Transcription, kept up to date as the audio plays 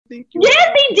think you Yes,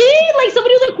 are? they did. Like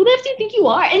somebody was like, who the F do you think you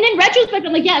are? And in retrospect,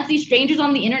 I'm like, yeah, it's these strangers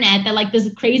on the internet that like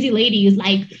this crazy lady is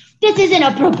like, this isn't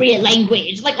appropriate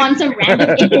language, like on some random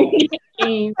internet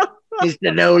game. It's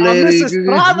the no lady. Miss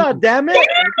Estrada, damn it.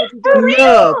 For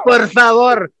No, real. por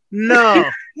favor, no.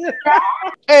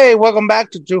 Hey, welcome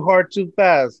back to Too Hard, Too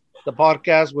Fast, the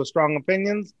podcast with strong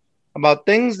opinions about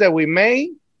things that we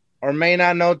may or may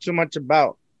not know too much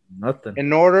about Nothing.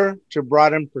 in order to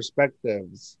broaden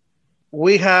perspectives.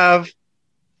 We have,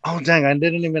 oh, dang, I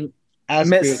didn't even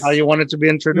ask you how you wanted to be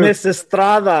introduced. Miss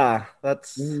Estrada.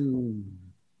 That's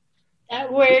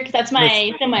That works. That's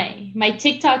my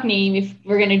TikTok name. If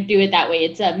we're gonna do it that way,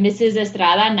 it's Mrs.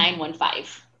 Estrada 915.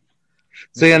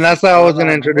 See, and that's how I was going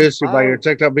to introduce you by your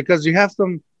TikTok because you have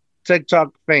some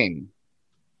TikTok fame.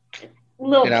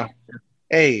 Little You know,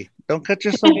 hey, don't cut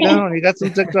yourself down. You got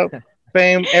some TikTok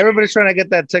fame. Everybody's trying to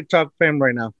get that TikTok fame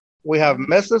right now. We have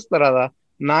Miss Estrada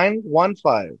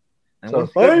 915. So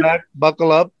sit back,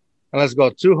 buckle up, and let's go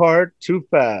too hard, too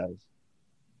fast.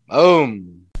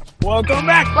 Boom. Welcome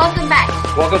back. Welcome back.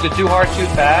 Welcome to Too Hard, Too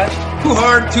Fast. Too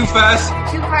hard, too fast.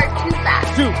 Too hard, too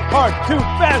fast. Too hard, too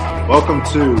fast. Welcome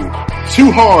to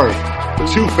Too Hard,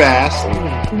 Too Fast.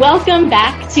 Welcome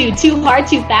back to Too Hard,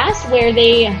 Too Fast, where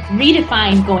they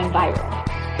redefine going viral.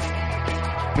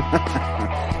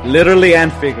 literally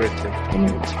and figurative.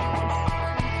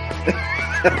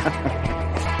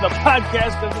 The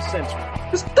podcast of the century.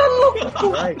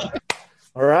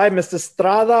 All right, Mr.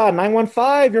 Estrada,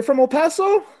 915. You're from El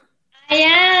Paso? I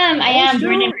am.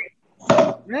 Shoot.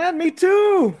 Man, me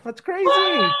too. That's crazy.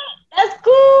 That's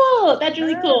cool. That's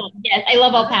really cool. Yes, I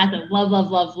love El Paso.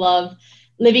 Love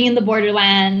living in the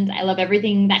borderland. I love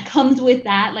everything that comes with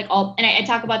that. And I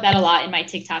talk about that a lot in my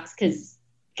TikToks because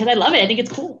I love it. I think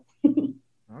it's cool. All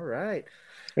right.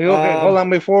 Okay, hold on.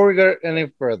 Before we go any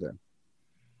further,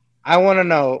 I want to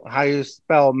know how you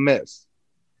spell miss.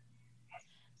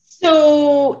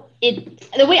 So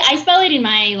the way I spell it in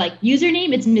my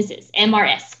username, it's Mrs.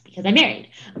 MRS because I'm married.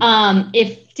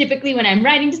 If typically when I'm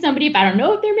writing to somebody, if I don't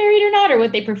know if they're married or not or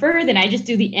what they prefer, then I just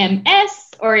do the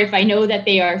MS. Or if I know that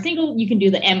they are single, you can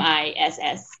do the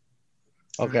MISS.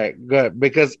 Okay, good.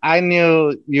 Because I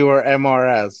knew you were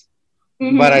MRS,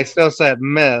 but I still said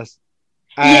miss.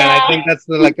 And I think that's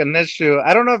an issue.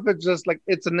 I don't know if it's just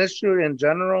it's an issue in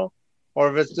general or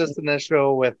if it's just an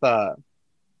issue with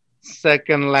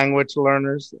second language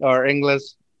learners or English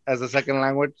as a second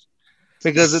language.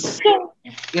 Because it's,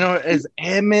 it's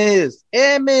MS.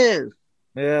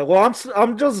 Yeah, well,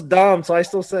 I'm just dumb, so I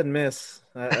still said miss.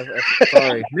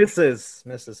 Sorry, Mrs.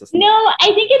 No, I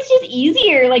think it's just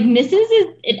easier. Like Mrs.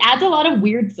 it adds a lot of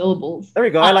weird syllables. There we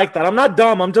go. I like that. I'm not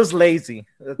dumb. I'm just lazy.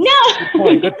 Good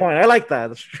point. I like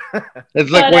that.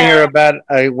 It's like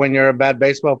when you're a bad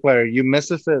baseball player, you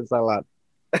misses it a lot.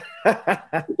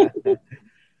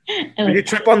 You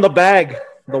trip on the bag,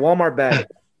 the Walmart bag.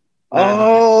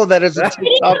 Oh, that is a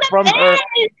TikTok from her.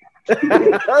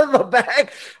 The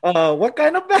bag. What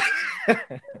kind of bag? What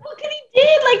could he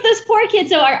did? This poor kid.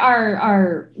 So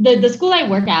the school I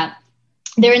work at,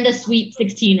 they're in the Sweet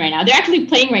 16 right now. They're actually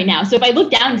playing right now. So if I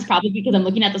look down, it's probably because I'm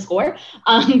looking at the score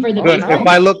for the baseball. If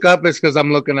I look up, it's because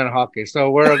I'm looking at hockey. So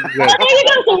we're good. There you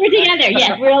go. So we're together.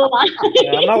 Yes, we're all aligned.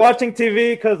 I'm not watching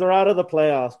TV because they're out of the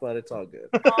playoffs, but it's all good.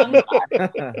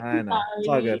 I know. It's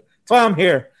all good. That's why I'm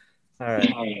here. All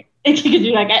right.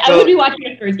 I would be watching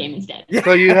the first game instead.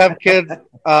 So you have kids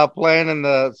playing in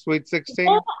the Sweet 16?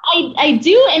 I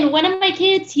do. And one of my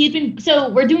kids,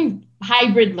 we're doing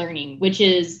hybrid learning, which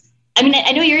is,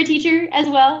 I know you're a teacher as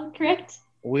well, correct?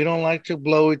 We don't like to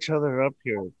blow each other up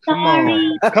here. Come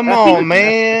on,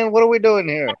 man. What are we doing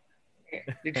here?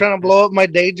 You trying to blow up my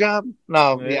day job?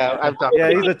 No, I'm talking. Yeah,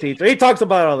 he's a teacher. He talks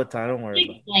about it all the time. Don't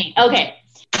worry about it. Okay.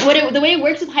 The way it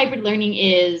works with hybrid learning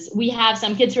is we have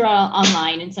some kids who are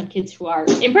online and some kids who are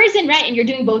in person, right? And you're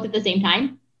doing both at the same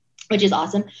time, which is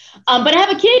awesome. But I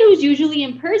have a kid who's usually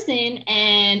in person,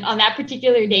 and on that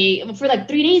particular day, for 3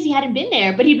 days, he hadn't been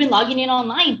there, but he'd been logging in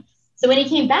online. So when he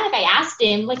came back, I asked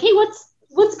him, hey, what's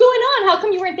going on? How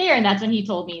come you weren't there? And that's when he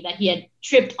told me that he had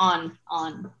tripped on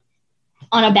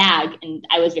a bag, and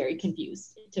I was very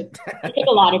confused. It took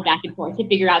a lot of back and forth to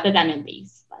figure out that meant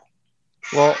base. But.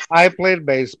 Well, I played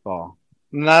baseball.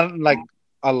 Not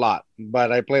a lot,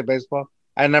 but I played baseball.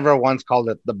 I never once called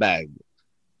it the bag.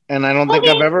 And I don't think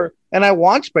I've ever... And I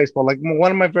watch baseball.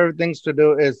 One of my favorite things to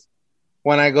do is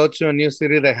when I go to a new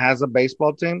city that has a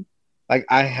baseball team,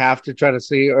 I have to try to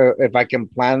see if I can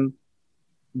plan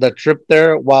the trip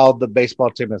there while the baseball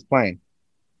team is playing.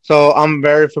 So I'm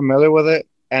very familiar with it.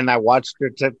 And I watched your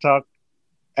TikTok.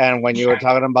 And when you were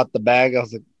talking about the bag, I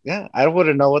was like, yeah, I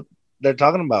wouldn't know what they're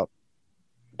talking about.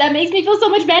 that makes me feel so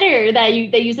much better that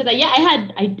you said that. Yeah,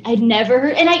 I'd never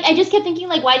heard, and I just kept thinking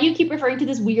like, why do you keep referring to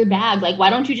this weird bag? Like,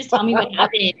 why don't you just tell me what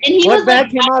happened? And he what was bag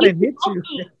like, came out and hit you?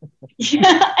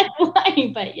 Yeah,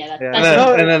 why? But yeah, And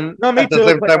that's then at the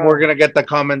same time, we're gonna get the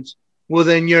comments. Well,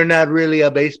 then you're not really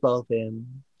a baseball fan.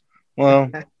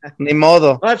 Well, ni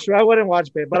modo. That's true. I wouldn't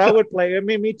watch baseball, but I would play. I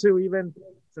mean, me too. Even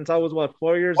since I was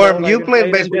 4 years Or old. you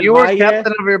played baseball. You were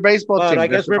captain of your baseball team. But I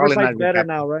guess That's probably Riverside's not your better captain.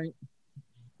 now, right?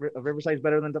 Riverside's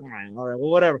better than Del Valle. All right, well,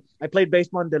 whatever. I played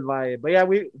baseball in Del Valle, but yeah,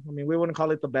 we wouldn't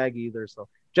call it the bag either. So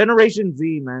Generation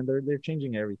Z, man, they're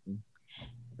changing everything.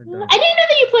 I didn't know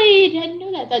that you played. I didn't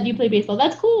know that you played baseball.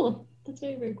 That's cool. That's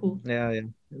very, very cool. Yeah.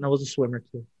 And I was a swimmer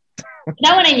too.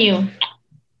 That one I knew.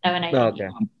 That one I knew. Okay.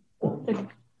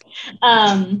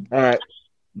 All right.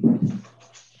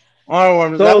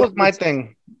 Oh, that was my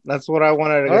thing. That's what I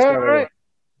wanted to get started with.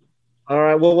 All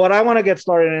right. Well, what I want to get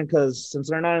started in, because since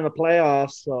they're not in the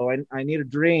playoffs, so I need a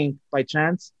drink by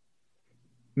chance.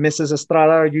 Mrs.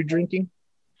 Estrada, are you drinking?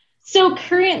 So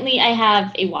currently I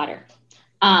have a water.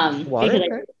 Water?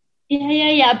 Okay.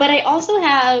 Yeah. But I also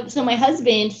have, so my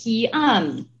husband, he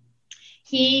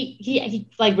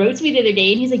like wrote to me the other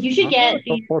day and he's like, you should get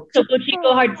these Topo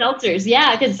Chico hard seltzers.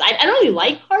 Yeah, because I don't really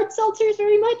like hard seltzers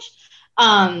very much.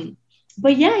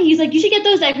 But yeah, he's like, you should get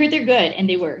those. I heard they're good, and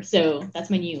they were. So that's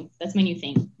my new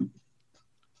thing.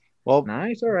 Well,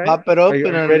 nice. All right. Pop it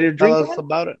open and ready to tell us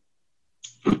about it.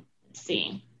 Let's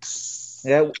see.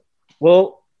 Yeah,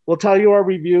 we'll tell you our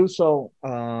review. So,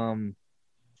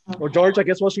 Or George, I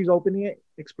guess while she's opening it,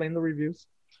 explain the reviews.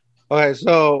 Okay,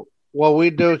 so what we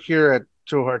do here at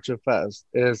Too Hard Too Fast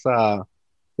is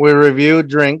we review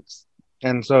drinks,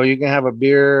 and so you can have a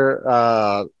beer,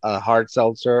 a hard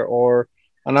seltzer, or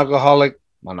an alcoholic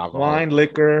wine,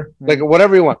 liquor, like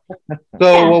whatever you want.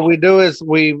 So what we do is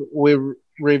we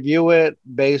review it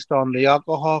based on the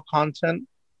alcohol content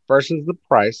versus the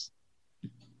price,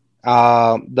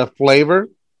 the flavor,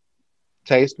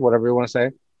 taste, whatever you want to say,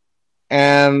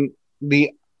 and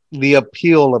the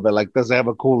appeal of it. Like, does it have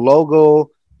a cool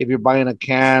logo? If you're buying a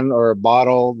can or a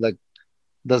bottle, like,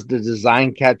 does the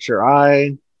design catch your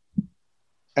eye?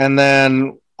 And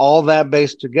then all that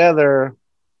based together,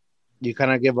 you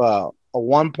kind of give a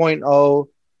 1.0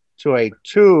 to a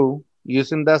 2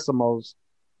 using decimals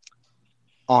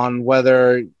on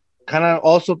whether, kind of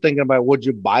also thinking about, would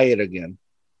you buy it again?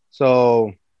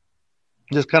 So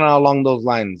just kind of along those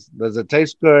lines. Does it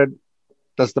taste good?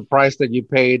 Does the price that you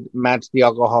paid match the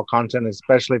alcohol content,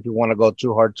 especially if you want to go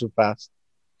too hard, too fast?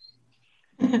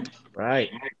 Right.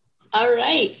 All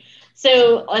right.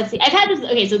 So let's see. I've had this.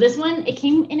 Okay, so this one, it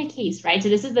came in a case, right? So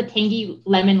this is the tangy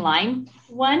lemon lime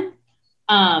one.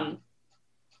 That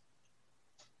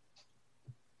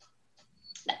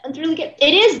one's really good.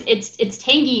 It's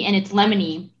tangy and it's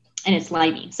lemony and it's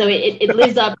limey. So it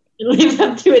lives up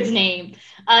to its name.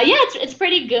 It's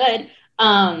pretty good.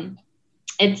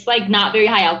 It's like not very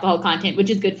high alcohol content,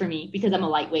 which is good for me because I'm a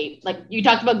lightweight. Like you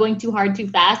talked about going too hard, too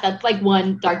fast. That's like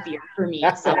one dark beer for me.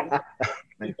 So I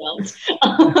don't.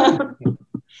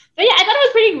 But yeah, I thought it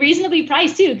was pretty reasonably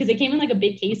priced too, because it came in like a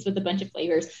big case with a bunch of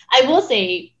flavors. I will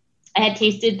say I had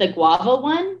tasted the guava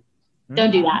one.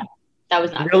 Don't do that. That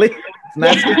was not really good.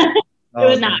 nasty. It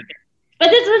was not good.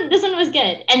 But this one was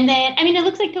good. And then I mean it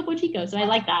looks like Topo Chico, so I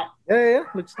like that. Yeah,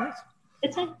 looks nice.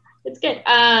 It's fine. It's good.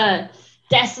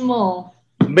 Decimal.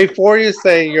 Before you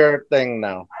say your thing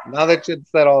now that you've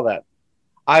said all that,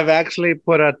 I've actually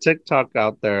put a TikTok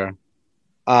out there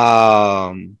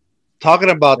talking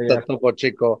about the Topo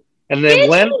Chico, and it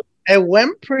went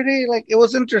pretty, like, it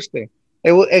was interesting.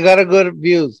 It got a good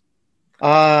views,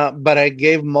 but I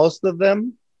gave most of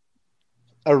them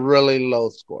a really low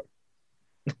score.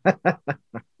 Except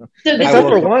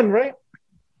for one, right?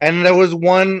 And there was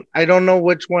one, I don't know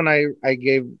which one I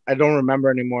gave. I don't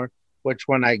remember anymore which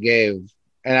one I gave.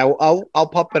 And I'll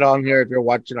pop it on here if you're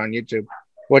watching on YouTube,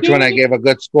 which one I gave a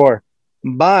good score.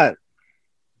 But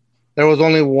there was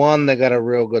only one that got a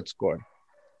real good score.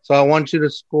 So I want you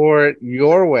to score it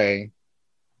your way,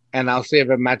 and I'll see if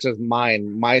it matches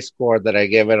my score that I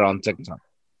gave it on TikTok.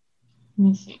 Let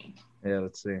me see. Yeah,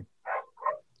 let's see.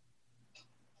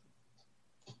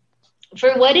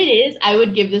 For what it is, I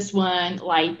would give this one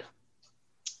like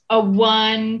a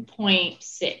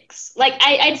 1.6. Like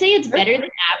I'd say it's better than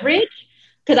average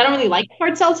because I don't really like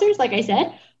hard seltzers, like I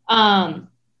said.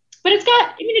 But it's got,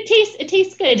 I mean, it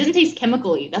tastes good. It doesn't taste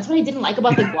chemically. That's what I didn't like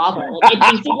about the guava. Like, it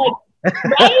tasted like,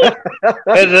 right?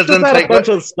 It doesn't take a bunch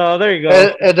of snow. There you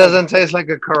go. It doesn't taste like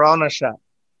a Corona shot.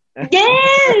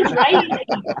 Yes, right.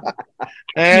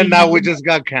 And now we just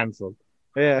got canceled.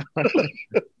 Yeah.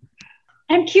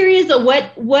 I'm curious though,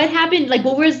 what happened? Like,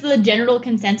 what was the general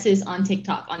consensus on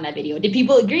TikTok on that video? Did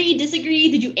people agree,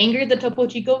 disagree? Did you anger the Topo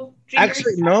Chico drinkers?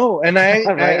 Actually, no. And I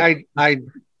Right. I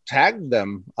tagged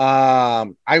them.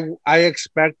 I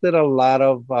expected a lot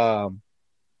of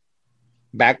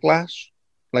backlash,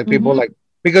 like people Mhm. like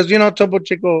because Topo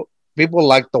Chico people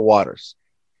like the waters,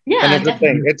 and Yeah, it's a thing.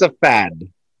 definitely. It's a fad.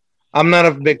 I'm not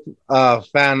a big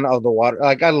fan of the water.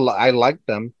 Like I like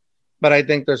them, but I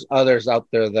think there's others out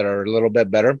there that are a little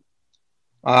bit better.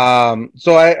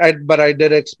 So but I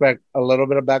did expect a little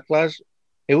bit of backlash.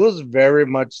 It was very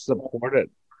much supported.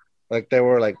 Like they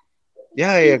were like,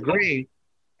 yeah, I agree.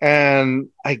 And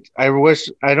I wish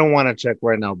I don't want to check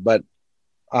right now, but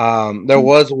there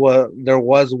was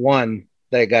one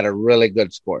that got a really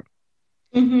good score,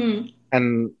 Hmm.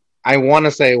 and I want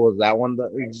to say it was that one.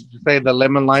 Did you say the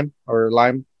lemon lime or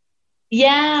lime?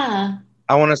 Yeah.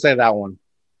 I want to say that one.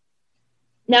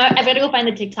 Now I've got to go find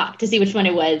the TikTok to see which one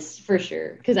it was for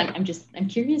sure. Because I'm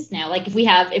curious now. Like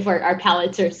if our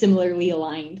palettes are similarly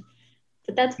aligned.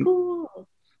 But that's cool.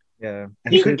 Yeah.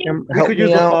 And You she could, can you help could use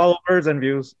me the out. followers and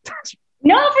views.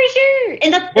 No, for sure.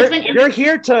 And that's when You're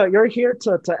here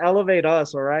to elevate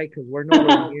us, all right? Because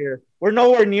we're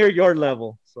nowhere near your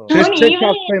level. So She's Don't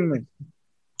TikTok even. famous.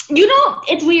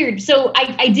 It's weird. So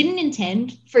I didn't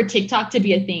intend for TikTok to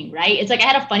be a thing, right? It's like I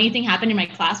had a funny thing happen in my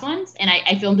class once and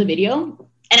I filmed a video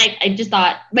and I just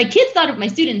thought my kids thought of my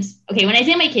students. Okay, when I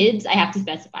say my kids, I have to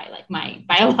specify like my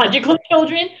biological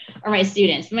children or my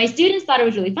students. But my students thought it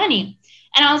was really funny.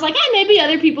 And I was like, hey, maybe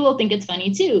other people will think it's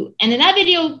funny too. And then that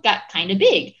video got kind of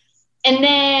big. And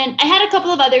then I had a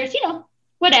couple of others,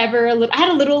 whatever. I had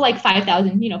a little like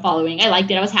 5,000, following. I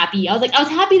liked it. I was happy. I was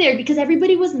happy there because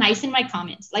everybody was nice in my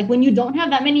comments. Like when you don't have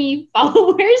that many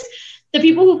followers, the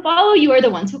people who follow you are the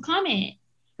ones who comment.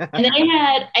 And then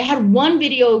I had one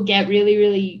video get really,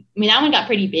 really, I mean, that one got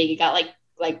pretty big. It got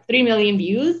like 3 million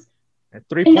views. at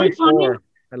And those 3.4, comments,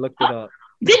 I looked it up.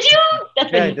 did you?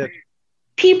 That's Yeah, I funny. did.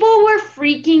 People were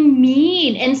freaking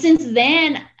mean. And since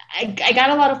then, I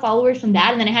got a lot of followers from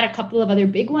that. And then I had a couple of other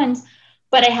big ones.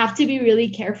 But I have to be really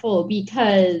careful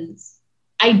because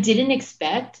I didn't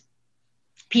expect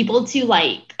people to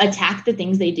like attack the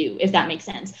things they do, if that makes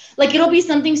sense. Like it'll be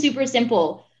something super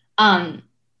simple. I'm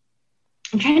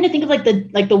trying to think of like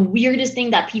the weirdest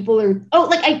thing that people are. Oh,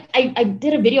 like I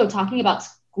did a video talking about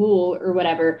school or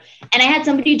whatever, and I had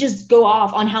somebody just go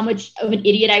off on how much of an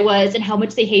idiot I was and how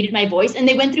much they hated my voice, and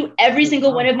they went through every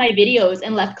single one of my videos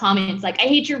and left comments like, "I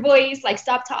hate your voice," like,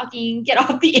 "Stop talking, get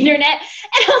off the internet."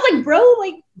 And I was like, "Bro,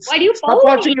 like, why do you Stop follow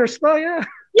watching me?" your stuff, yeah.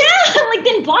 Yeah, like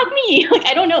then block me. Like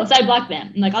I don't know, so I blocked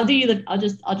them. I'm like, I'll do you the.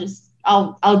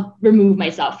 I'll remove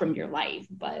myself from your life,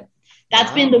 but.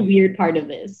 That's been the weird part of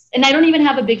this. And I don't even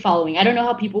have a big following. I don't know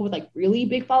how people with like really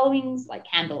big followings like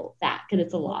handle that because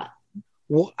it's a lot.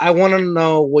 Well, I want to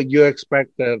know what you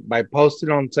expected by posting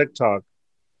on TikTok,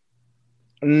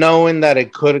 knowing that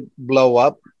it could blow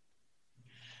up.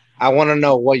 I want to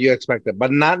know what you expected,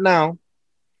 but not now.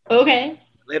 Okay.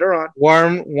 Later on,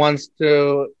 Worm wants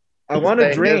to. I want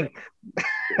to say drink.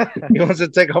 He wants to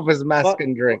take off his mask Well,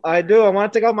 and drink. I do. I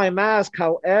want to take out my mask.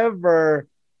 However,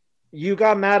 you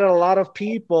got mad at a lot of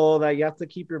people that you have to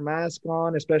keep your mask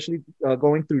on, especially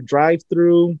going through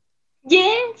drive-through.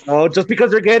 Yes. Oh, just because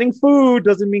they're getting food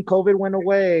doesn't mean COVID went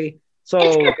away. So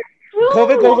It's true.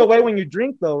 COVID goes away when you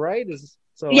drink, though, right?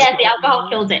 So Yes, the alcohol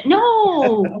kills it.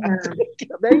 No.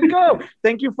 There you go.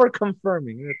 Thank you for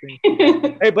confirming.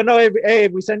 Heck Hey, but no,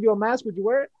 if we send you a mask, would you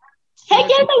wear it?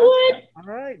 yes, I would.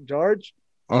 All right, George.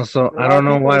 Also, A I lot don't of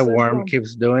know people why say Worm so.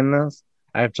 keeps doing this.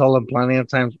 I've told him plenty of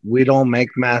times we don't make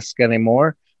masks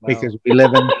anymore Wow. because we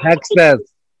live in Texas.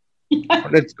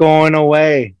 But it's going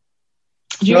away.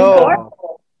 June So- 4th?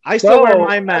 I still wear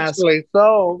my mask. Actually,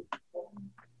 so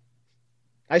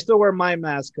I still wear my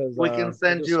mask because we can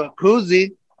send you a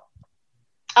koozie.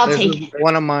 I'll This take is it.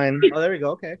 one of mine. Oh, there we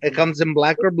go. Okay. It comes in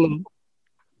black or blue.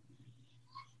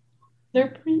 They're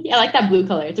pretty. I like that blue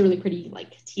color. It's a really pretty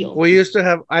like teal. We used to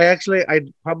have. I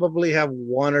probably have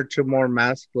one or two more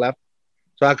masks left,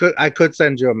 so I could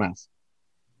send you a mask.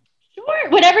 Sure.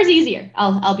 Whatever's easier.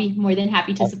 I'll be more than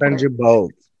happy to I'll support. send you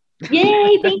both.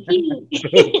 Yay, thank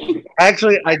you.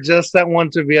 Actually, I just sent one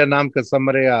to Vietnam because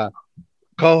somebody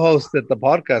co-hosted the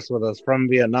podcast with us from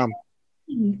Vietnam.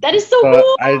 That is so So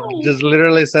cool. I just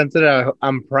literally sent it.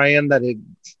 I'm praying that it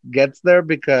gets there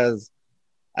because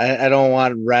I don't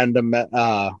want random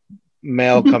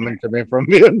mail coming to me from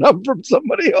Vietnam from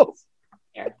somebody else.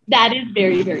 That is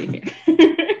very, very fair.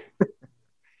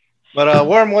 But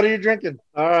Worm, what are you drinking?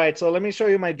 All right. So let me show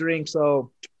you my drink.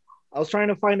 So I was trying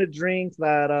to find a drink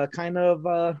that kind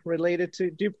of related to.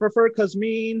 Do you prefer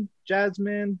Jasmine,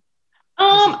 Jasmine?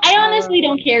 I honestly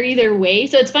don't care either way.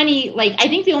 So it's funny, like I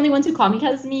think the only ones who call me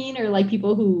Jasmine are like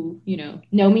people who,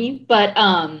 know me. But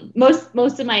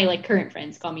most of my like current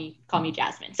friends call me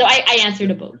Jasmine. So I answer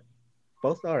to both.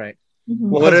 Both? All right. Mm-hmm.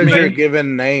 What is your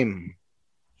given name?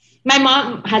 My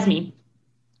mom has me.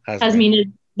 Jasmine is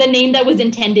the name that was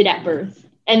intended at birth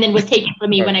and then was taken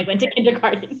from me when I went to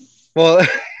kindergarten. Well,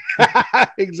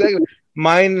 exactly.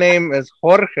 My name is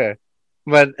Jorge,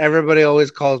 but everybody always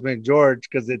calls me George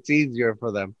because it's easier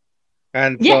for them.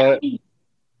 And so,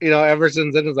 ever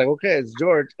since then, it's like, okay, it's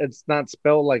George. It's not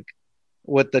spelled like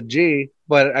with the G,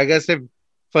 but I guess if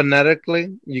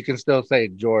phonetically, you can still say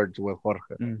George with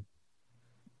Jorge.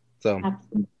 So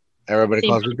everybody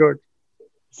calls me George.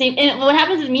 Same. And what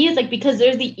happens with me is like, because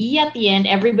there's the E at the end,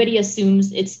 everybody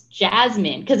assumes it's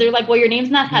Jasmine because they're like, well, your name's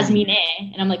not Jasmine.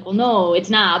 And I'm like, well, no, it's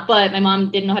not. But my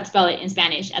mom didn't know how to spell it in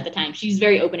Spanish at the time. She's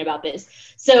very open about this.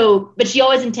 So, but she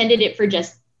always intended it for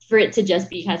it to just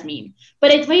be Jasmine.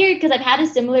 But it's weird because I've had a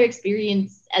similar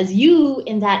experience as you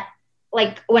in that,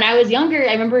 like when I was younger,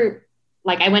 I remember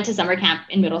like I went to summer camp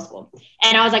in middle school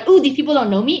and I was like, oh, these people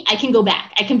don't know me. I can go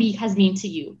back. I can be Jasmine to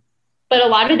you. But a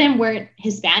lot of them weren't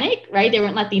Hispanic, right? They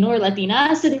weren't Latino or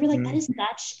Latina. So they were like, that is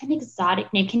such an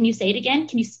exotic name. Can you say it again?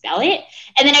 Can you spell it?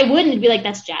 And then I wouldn't be like,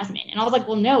 that's Jasmine. And I was like,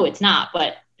 well, no, it's not.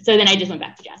 But so then I just went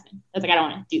back to Jasmine. I was like, I don't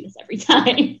want to do this every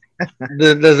time.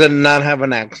 Does it not have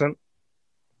an accent?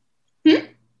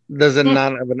 Does it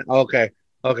not have an... Okay.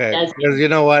 Because you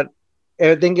know what?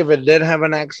 I think if it did have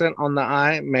an accent on the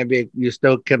I, maybe you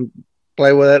still can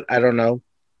play with it. I don't know.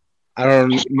 I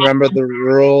don't remember the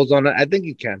rules on it. I think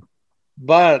you can.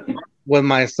 But with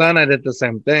my son, I did the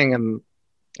same thing, and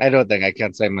I don't think I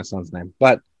can't say my son's name,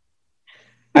 but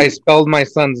I spelled my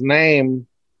son's name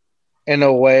in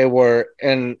a way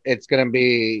and it's going to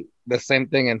be the same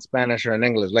thing in Spanish or in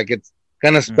English. Like it's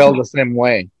going to spell the same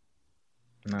way.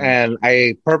 No. And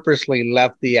I purposely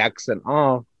left the accent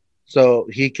off so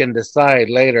he can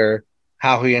decide later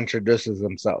how he introduces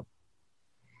himself.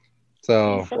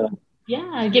 So...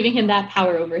 Yeah, giving him that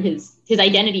power over his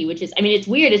identity, which is, I mean, it's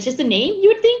weird. It's just a name, you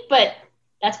would think, but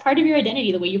that's part of your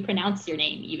identity, the way you pronounce your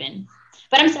name, even.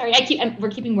 But I'm sorry, we're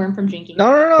keeping Worm from drinking.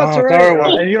 No, it's all right.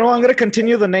 And I'm going to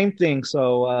continue the name thing.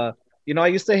 So, I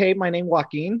used to hate my name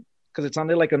Joaquin because it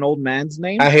sounded like an old man's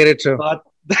name. I hate it too.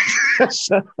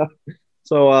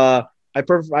 So,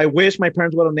 I wish my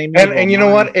parents would have named me. And you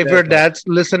know what? If your dad's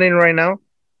listening right now,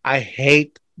 I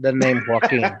hate the name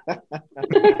Joaquin.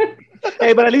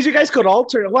 Hey, but at least you guys could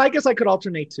alter. Well, I guess I could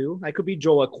alternate too. I could be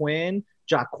Joaquin,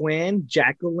 Jacqueline,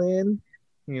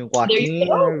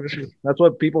 Joaquin. That's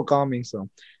what people call me. So,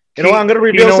 I'm going to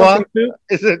reveal something too.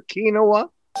 Is it quinoa?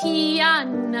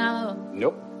 Kiana.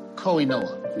 Nope.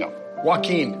 Koinoa. No.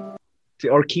 Joaquin.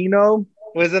 Or Kino.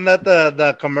 Wasn't that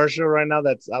the commercial right now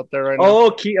that's out there right now?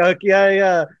 Oh,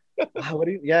 yeah. What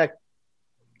do you? Yeah.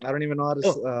 I don't even know how to.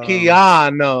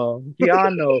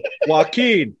 Keanu.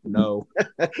 Joaquin. No.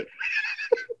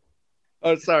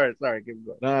 Oh, sorry. Keep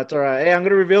going. No, that's all right. Hey, I'm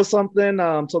gonna reveal something.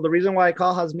 So the reason why I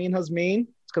call Jasmine is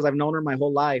because I've known her my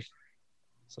whole life.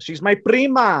 So she's my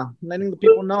prima. Letting the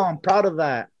people know I'm proud of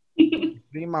that.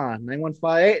 Prima 915.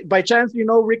 Hey, by chance, you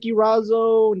know Ricky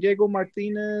Razzo and Diego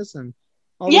Martinez and.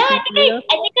 Yeah, I think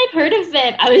I've heard of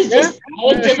them. I was just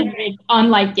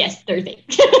on Thursday.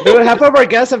 Dude, half of our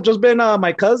guests have just been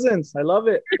my cousins. I love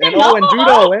it. And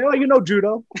Judo. Oh, you know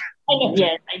Judo. I know.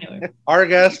 Yes, I know. Our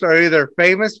guests are either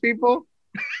famous people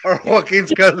or Joaquin's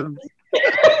cousins.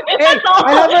 Hey,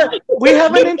 we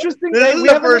have an interesting. This is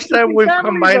the first time we've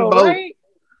combined both. Right?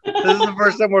 This is the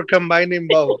first time we're combining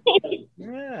both.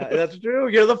 Yeah, that's true.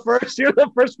 You're the first famous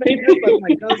of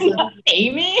my cousin.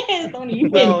 Famous? Don't even.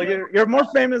 Well, you're more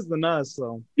famous than us,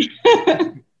 so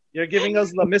you're giving us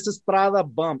the Mrs. Estrada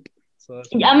bump. So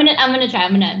yeah, I'm gonna try.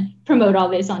 I'm gonna promote all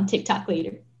this on TikTok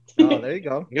later. Oh, there you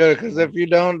go. Good, because if you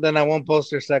don't, then I won't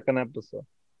post your second episode.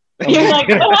 You're like,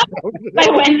 by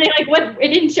Wednesday, like what? It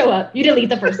didn't show up. You delete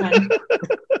the first one.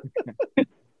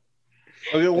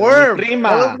 Okay, Worm,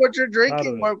 tell us what you're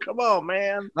drinking, Worm. Come on,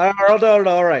 man.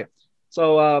 All right.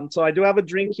 So I do have a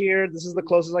drink here. This is the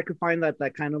closest I could find that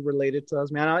kind of related to us,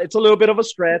 man. It's a little bit of a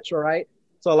stretch, all right?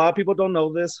 So a lot of people don't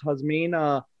know this.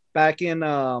 Jasmine, back in,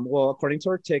 according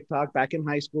to her TikTok, back in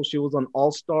high school, she was an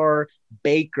all-star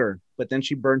baker, but then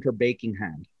she burned her baking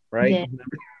hand, right?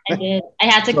 I did. I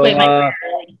had to quit my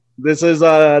This is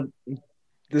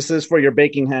for your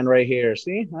baking hand right here.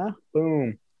 See? Huh?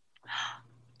 Boom.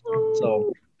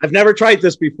 So I've never tried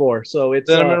this before. So it's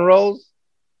cinnamon rolls.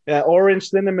 Yeah, orange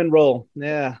cinnamon roll.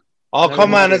 Yeah. Oh,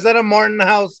 come on! Is that a Martin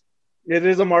House? It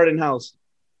is a Martin House.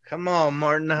 Come on,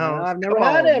 Martin House. I've never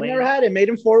had it. Made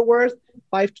in Fort Worth,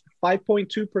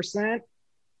 5.2%.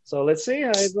 So let's see.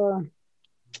 Let's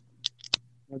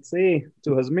see. To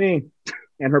Hasmi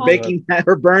and her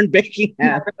her burned baking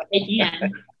hand.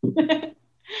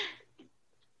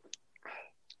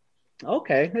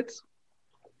 Okay,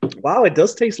 wow. It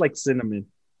does taste like cinnamon.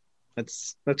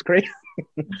 That's great.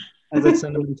 Has a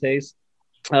cinnamon taste.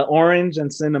 Orange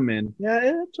and cinnamon.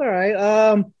 Yeah, it's all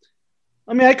right.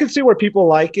 I mean, I can see where people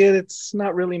like it. It's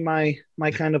not really my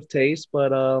kind of taste,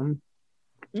 but I'll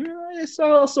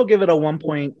still give it a 1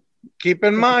 point. Keep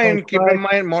in mind,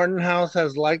 Morton House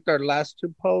has liked our last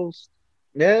 2 posts.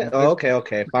 Yeah.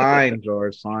 Okay. Fine,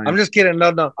 George. Fine. I'm just kidding.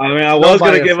 No. I mean, I was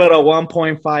gonna give it a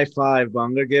 1.55, but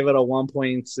I'm gonna give it a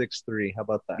 1.63. How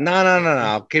about that?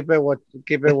 No. Keep it what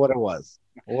it was.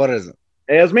 What is it?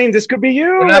 Hey, Yasmin, this could be you.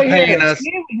 You're not paying us.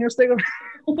 Here's take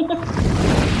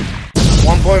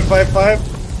 1.55.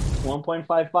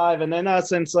 1.55, and then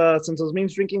since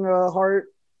Yasmin's drinking a heart,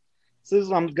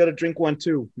 I'm gonna drink one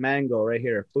too. Mango right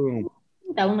here. Boom.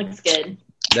 That one looks good.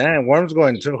 Damn, Worm's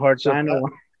going too hard.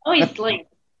 Oh, he's like.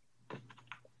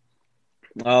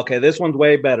 Okay, this one's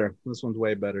way better. So it's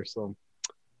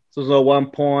a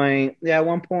 1 point. Yeah,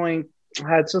 1 point.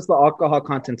 It's just the alcohol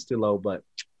content's too low, but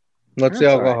what's the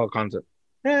alcohol content?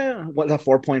 Yeah, what,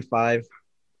 4.5.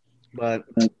 But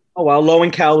oh well, low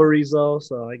in calories though,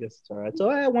 so I guess it's all right. So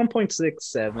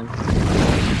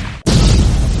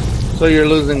 1.67. So you're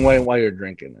losing weight while you're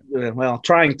drinking it. Yeah, well,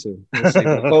 trying to. We'll see.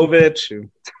 COVID.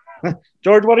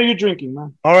 George, what are you drinking,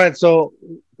 man? All right, so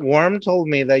Worm told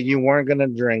me that you weren't gonna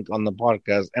drink on the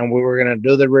podcast, and we were gonna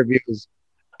do the reviews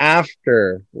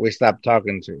after we stopped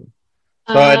talking to you.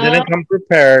 So I didn't come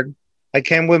prepared. I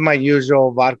came with my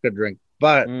usual vodka drink,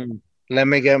 but let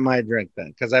me get my drink then,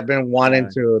 because I've been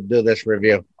wanting to do this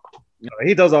review.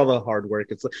 He does all the hard work.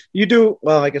 It's you do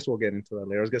well. I guess we'll get into that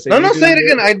later. I was gonna say say it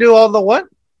again. I do all the what?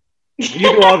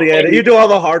 You do all the edit. You do all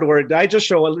the hard work. I just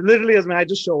show up. Literally, I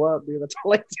just show up, dude. That's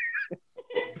all I do.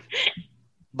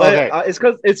 But it's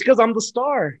because I'm the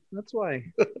star. That's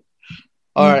why.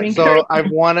 All right. So I've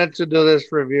wanted to do this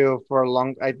review for a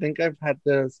long. I think I've had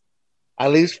this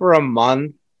at least for a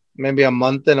month, maybe a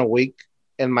month and a week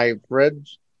in my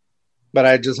fridge, but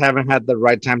I just haven't had the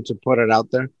right time to put it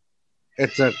out there.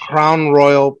 It's a Crown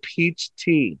Royal peach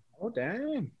tea. Oh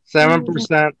damn!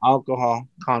 7% alcohol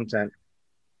content.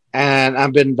 And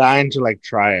I've been dying to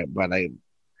try it, but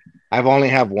I've only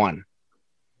have one.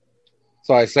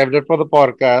 So I saved it for the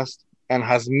podcast. And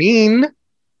Hasmin,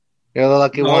 you're the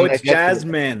lucky one. Oh, it's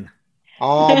Jasmine.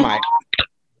 Oh my.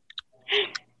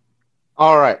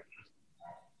 All right.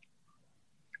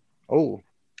 Oh.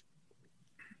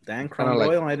 Dan Crown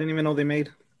Royal. I didn't even know they made.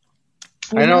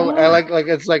 I know. I like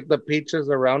it's like the peaches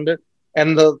around it,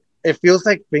 and it feels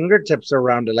like fingertips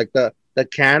around it, like the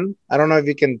can. I don't know if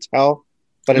you can tell.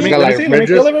 But it's got let me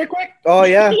feel it very quick. Oh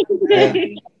yeah.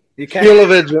 You can't feel a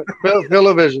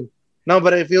vision. No,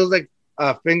 but it feels like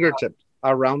a fingertip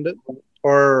around it,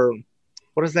 or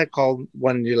what is that called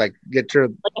when you get your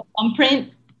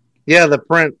thumbprint? Yeah, the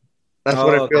print. That's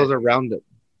what it feels around it.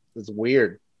 It's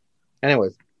weird.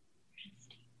 Anyways,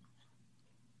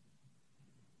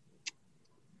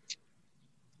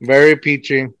 very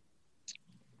peachy,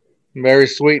 very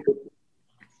sweet.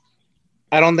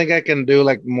 I don't think I can do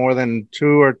more than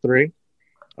 2 or 3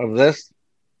 of this,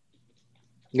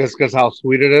 just because how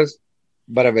sweet it is.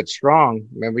 But if it's strong,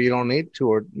 maybe you don't need 2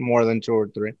 or more than 2 or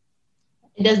 3.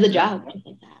 It does the job.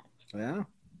 Yeah.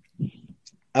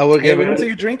 I would give it. What are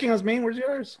you drinking, Yasmin? Where's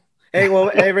yours? Hey,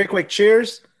 very quick.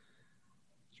 Cheers.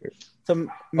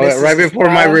 Right before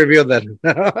my review, then.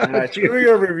 All right, screw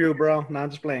your review, bro. No, I'm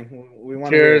just playing. We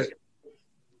want cheers.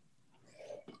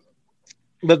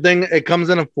 The thing, it comes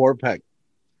in a 4-pack.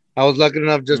 I was lucky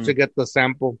enough just to get the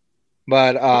sample,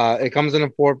 but it comes in a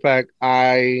 4-pack.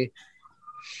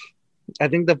 I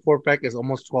think the 4-pack is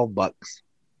almost $12.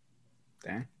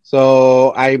 Okay.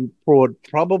 So I would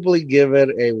probably give it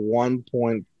a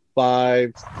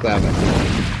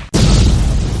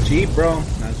 1.57. Cheap, bro.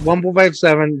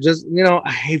 1.57. Just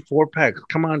I hate 4-packs.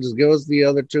 Come on, just give us the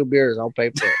other 2 beers. I'll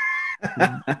pay for it.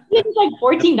 It's like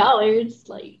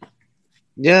 $14.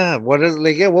 Yeah, what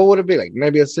would it be like?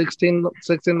 Maybe a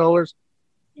 $16.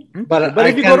 But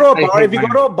if you go to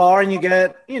a bar, and you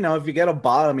get, if you get a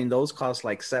bottle, I mean, those cost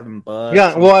like $7.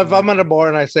 Yeah, well, if I'm at a bar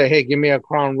and I say, "Hey, give me a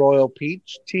Crown Royal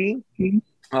peach tea," oh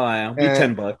yeah, be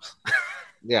 $10.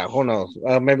 Yeah, who knows?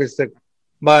 Maybe 6.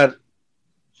 But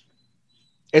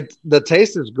the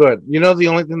taste is good. The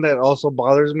only thing that also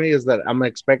bothers me is that I'm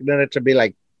expecting it to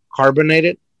be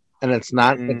carbonated, and it's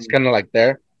not. It's kind of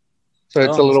there. So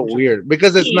it's a little weird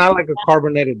because it's not like a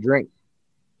carbonated drink.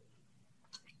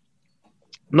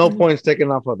 No points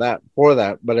taken off of that,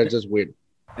 but it's just weird.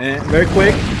 And very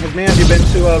quick, man, have you been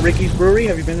to Ricky's Brewery?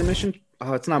 Have you been to Mission?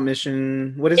 Oh, it's not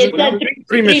Mission. What is it?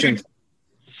 Three missions.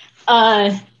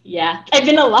 Yeah, I've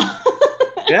been a lot.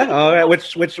 Yeah. All right.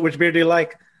 Which beer do you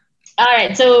like? All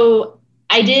right, so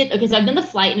I did. Okay, so I've done the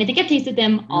flight, and I think I've tasted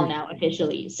them all now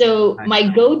officially. So my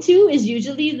go-to is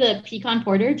usually the pecan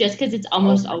porter, just because it's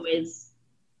almost always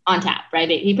on tap, right?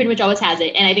 He pretty much always has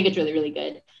it, and I think it's really, really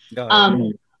good.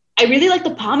 I really like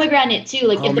the pomegranate too.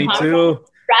 Like if the me pomegranate, too.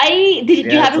 right?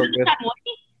 Did you have it with the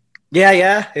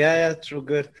Yeah. It's real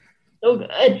good. So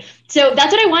good. So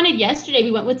that's what I wanted yesterday.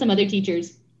 We went with some other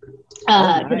teachers.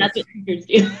 Nice. That's what teachers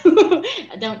do.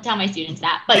 Don't tell my students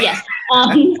that, but yes.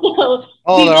 So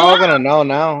they're all gonna know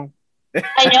now.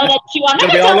 I know that you want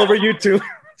It'll be all over YouTube.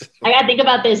 I gotta think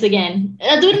about this again.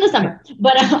 I'll do it in the summer,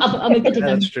 but I'll make it to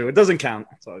That's true. It doesn't count.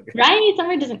 It's all good. Right?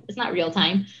 Summer doesn't. It's not real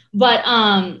time. But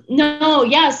no,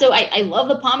 yeah. So I love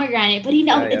the pomegranate, but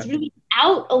it's really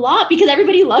out a lot because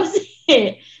everybody loves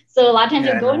it. So a lot of times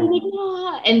I go and I'm like,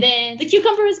 and then the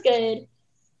cucumber is good.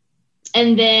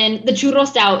 And then the churro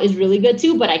stout is really good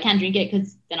too, but I can't drink it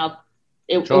because then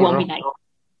it won't be nice.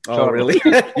 Oh, really?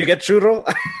 You get churro?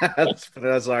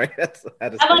 Sorry. How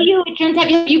about you? Which ones have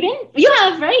you been? You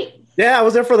have, right? Yeah, I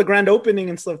was there for the grand opening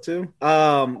and stuff too.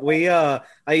 I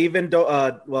even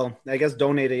I guess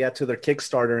donated to their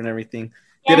Kickstarter and everything.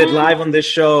 Did it live on this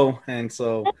show, and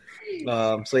so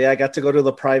I got to go to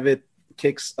the private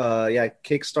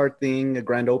Kickstart thing, a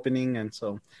grand opening, and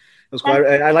so. It was quite,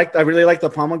 I really like the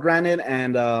pomegranate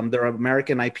and their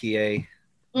American IPA.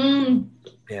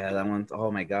 Yeah, that one.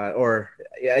 Oh my god!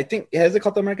 I think is it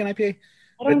called the American IPA?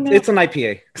 It's an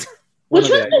IPA. Which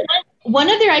one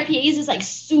of their IPAs is like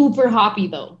super hoppy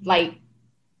though, like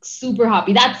super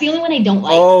hoppy. That's the only one I don't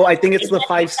like. Oh, I think it's the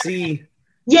 5C.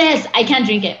 Yes, I can't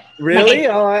drink it. Really?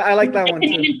 I like that one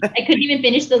too. I couldn't even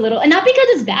finish the little, and not because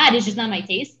it's bad. It's just not my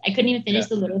taste. I couldn't even finish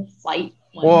the little flight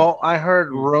one. Well, I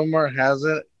heard rumor has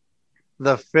it.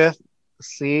 The 5th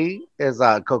C is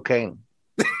cocaine.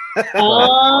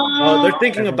 They're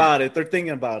thinking about it.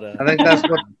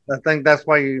 I think that's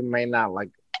why you may not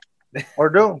like it. Or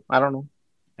do. I don't know.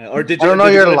 Or did you? I don't know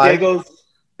your life.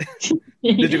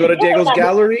 Did you go to Diego's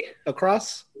gallery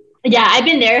across? Yeah, I've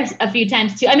been there a few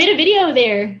times too. I made a video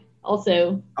there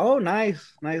also. Oh,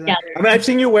 nice. Yeah. I mean, I've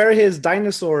seen you wear his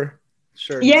dinosaur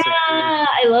shirt. Yeah,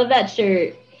 I love that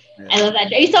shirt. Yeah. I love that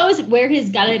shirt. I used to always wear his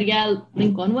Galeria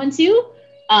Lincoln one too.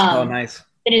 Oh, nice.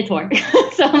 And it tore.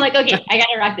 So I'm like, okay, I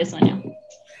gotta rock this one now.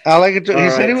 I like it too. He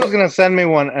said he was gonna send me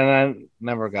one, and I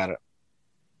never got it.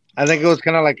 I think it was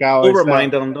kind of like how we'll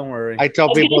remind them. Don't worry. I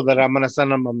tell people that I'm gonna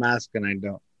send them a mask, and I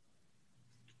don't.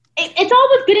 It's all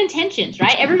with good intentions,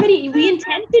 right? We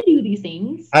intend to do these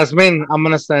things. Asmin, I'm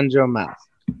gonna send you a mask.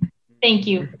 Thank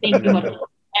you.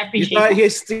 I appreciate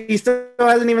it. He still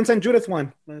hasn't even sent Judith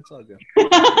one. It's all good.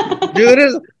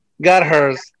 Judith got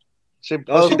hers. She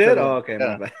did? Oh, okay.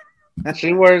 Yeah.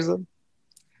 She wears them.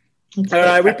 All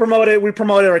right, we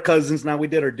promoted our cousins. Now we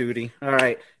did our duty. All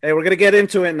right. Hey, we're gonna get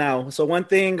into it now. So one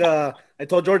thing, I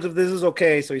told George if this is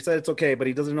okay, so he said it's okay, but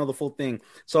he doesn't know the full thing.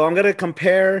 So I'm gonna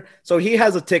compare. So he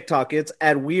has a TikTok. It's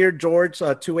at Weird George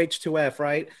 2H2F,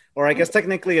 right? Or I guess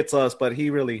technically it's us, but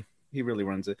he really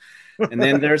runs it. And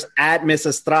then there's at Miss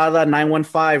Estrada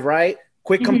 915, right?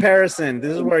 Quick comparison.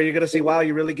 This is where you're going to see, wow,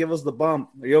 you really give us the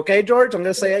bump. Are you okay, George? I'm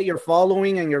going to say it, your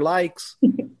following and your likes.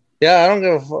 Yeah, I don't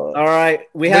give a fuck. All right.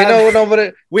 We have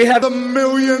the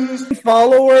millions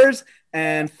followers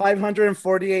and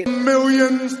 548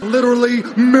 millions, literally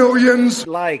millions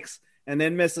likes. And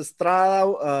then Mrs.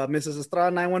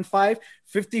 Estrada 915,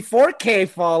 54K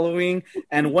following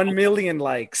and 1 million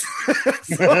likes.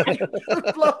 So,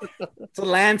 it's a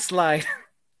landslide.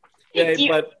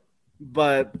 Yeah,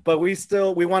 but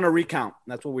we want to recount.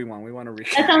 That's what we want. We want to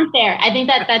recount. That sounds fair. I think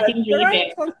that seems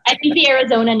really fair. I think the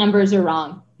Arizona numbers are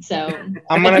wrong. So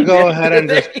I'm gonna go ahead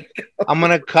and I'm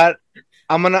gonna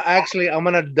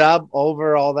dub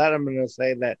over all that. I'm gonna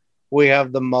say that we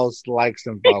have the most likes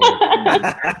and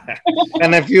followers.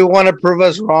 And if you want to prove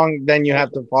us wrong, then you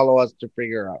have to follow us to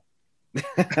figure out.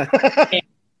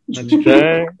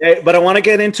 Okay. But I want to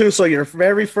get into your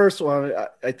very first one.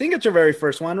 I think it's your very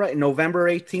first one, right? November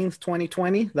 18th,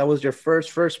 2020. That was your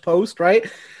first post, right?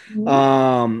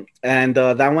 Mm-hmm. And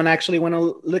that one actually went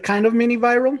a kind of mini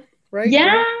viral, right?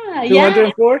 Yeah,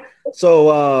 204. Yeah.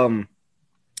 So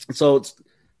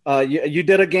you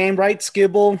did a game, right?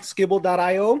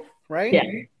 Skibble.io, right? Yeah.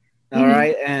 All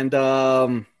right. And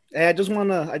I just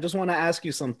wanna ask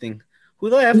you something. Who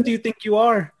the F do you think you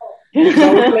are? So I was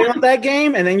playing on that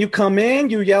game, and then you come in,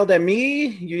 you yelled at me,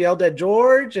 you yelled at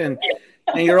George, and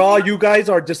And you guys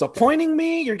are disappointing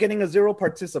me. You're getting a 0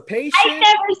 participation. I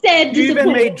never said you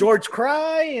even made George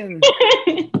cry. And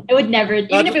I would never.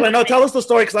 Tell us the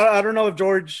story, because I don't know if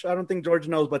George. I don't think George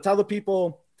knows, but tell the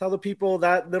people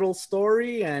that little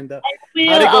story and how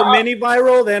to go mini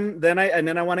viral. Then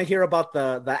I want to hear about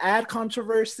the ad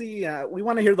controversy. We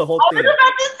want to hear the whole thing. I was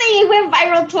about to say it went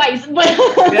viral twice, but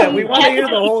yeah, we want to hear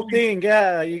the whole thing.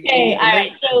 Yeah. Okay. All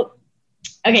right. So,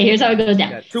 okay, here's how it goes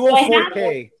down.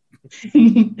 204K.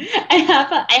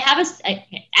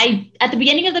 I at the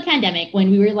beginning of the pandemic, when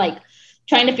we were like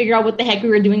trying to figure out what the heck we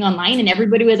were doing online and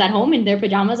everybody was at home in their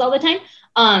pajamas all the time,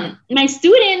 my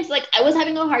students, like, I was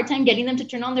having a hard time getting them to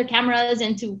turn on their cameras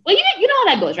and to, well, you know how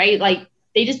that goes, right? Like,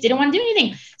 they just didn't want to do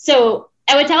anything. So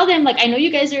I would tell them, like, I know you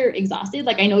guys are exhausted.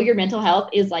 Like, I know your mental health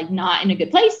is like not in a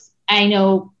good place. I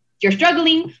know you're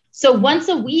struggling. So once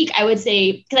a week, I would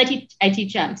say, because I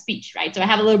teach speech, right? So I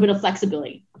have a little bit of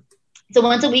flexibility. So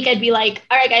once a week, I'd be like,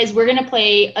 all right, guys, we're going to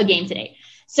play a game today.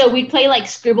 So we'd play like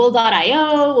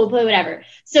Scribble.io. We'll play whatever.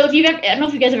 So I don't know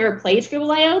if you guys have ever played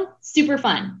Scribble.io. Super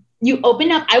fun.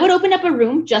 I would open up a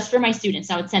room just for my students.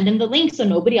 I would send them the link so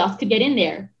nobody else could get in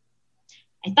there.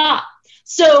 I thought.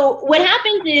 So what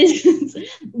happens is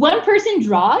one person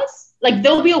draws, like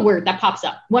there'll be a word that pops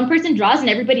up. One person draws and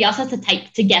everybody else has to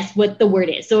type to guess what the word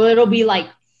is. So it'll be like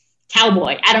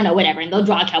cowboy. I don't know, whatever. And they'll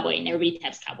draw a cowboy and everybody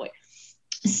types cowboy.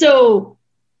 So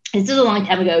this is a long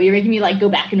time ago. You're making me like go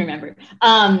back and remember.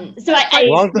 It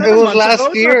was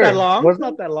last year. It's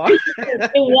not that long.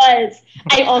 It was.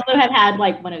 I also have had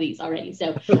like one of these already.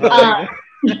 So I'll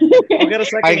get a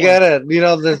second I get it. You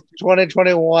know, this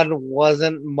 2021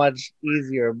 wasn't much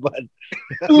easier, but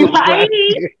right?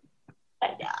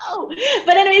 I know.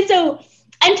 But anyway, so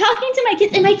I'm talking to my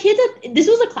kids, and my kids, this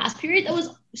was a class period that was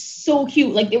so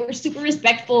cute. Like, they were super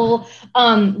respectful.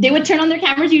 They would turn on their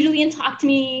cameras usually and talk to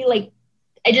me. Like,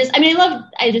 I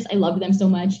loved them so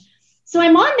much. So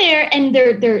I'm on there and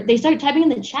they start typing in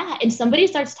the chat, and somebody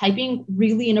starts typing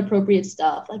really inappropriate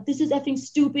stuff. Like, this is effing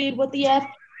stupid. What the F?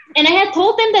 And I had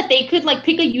told them that they could like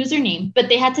pick a username, but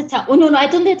they had to tell, no, I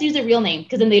told them they had to use a real name,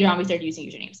 because then later on we started using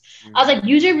usernames. I was like,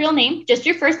 use your real name, just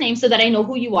your first name, so that I know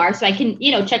who you are, so I can,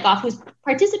 check off who's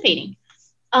participating.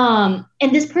 And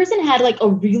this person had like a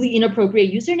really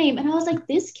inappropriate username. And I was like,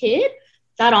 this kid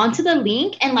got onto the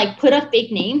link and like put a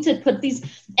fake name to put these.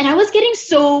 And I was getting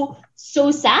so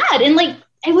sad. And like,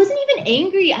 I wasn't even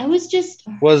angry. I was just.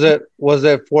 Was it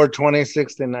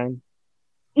 42069?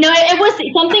 No, it was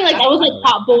something like, I was like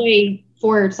top boy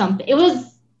for something. It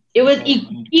was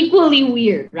equally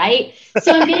weird, right?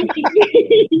 So I'm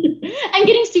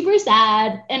getting super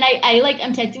sad, and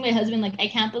I'm texting my husband like, I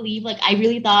can't believe, like, I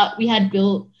really thought we had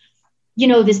built,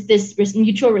 this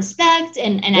mutual respect,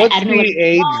 and what's I don't know the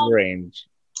age range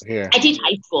here. I teach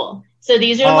high school, so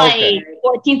these are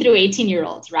 14 through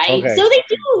 18-year-olds, right? Okay. So they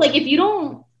do, like, if you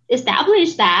don't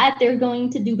establish that, they're going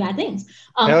to do bad things.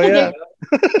 Hell yeah.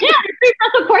 Their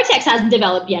prefrontal cortex hasn't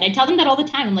developed yet. I tell them that all the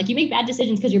time. I'm like, you make bad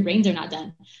decisions because your brains are not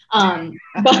done.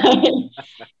 But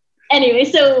anyway,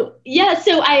 so yeah,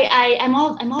 so I'm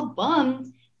all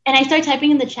bummed, and I start typing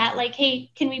in the chat like,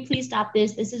 hey, can we please stop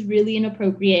this? This is really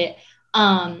inappropriate.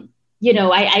 I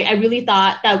really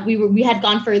thought that we had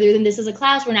gone further than this as a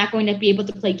class. We're not going to be able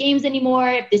to play games anymore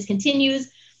if this continues.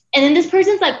 And then this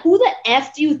person's like, who the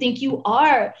F do you think you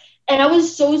are? And I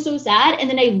was so sad. And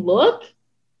then I look,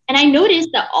 and I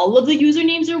noticed that all of the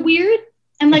usernames are weird.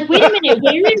 I'm like, wait a minute,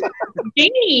 where is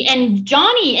Jamie and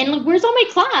Johnny? And like, where's all my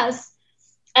class?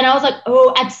 And I was like,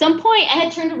 oh, at some point I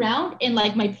had turned around and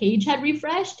like my page had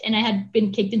refreshed and I had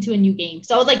been kicked into a new game.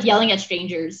 So I was like yelling at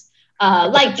strangers.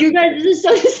 Like, you guys, this is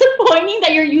so disappointing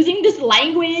that you're using this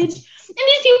language. And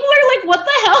these people are like, what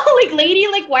the hell? Like, lady,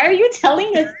 like, why are you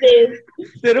telling us this?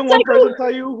 Didn't one person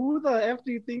tell you, who the F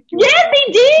do you think you are? Yeah,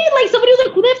 they did. Like, somebody was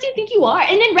like, who the F do you think you are?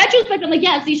 And in retrospect, I'm like,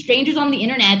 yeah, it's these strangers on the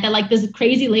internet that like this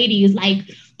crazy lady is like,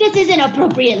 this is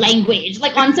inappropriate language,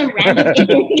 like on some random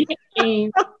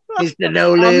game. It's the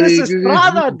no lady. Miss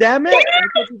Estrada, damn it.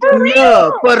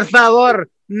 No, por favor,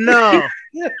 no.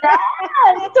 Yeah.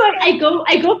 So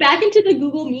I go back into the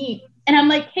Google Meet. And I'm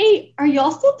like, hey, are y'all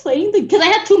still playing? Because I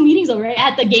had 2 meetings over, right? I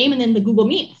had the game and then the Google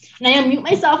Meet. And I unmute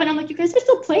myself and I'm like, you guys are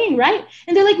still playing, right?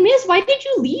 And they're like, miss, why did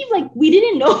you leave? Like, we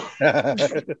didn't know. And I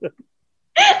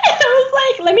was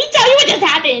like, let me tell you what just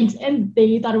happened. And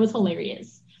they thought it was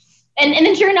hilarious. And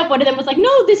then sure enough, one of them was like,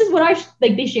 no, this is what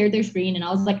they shared their screen. And I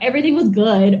was like, everything was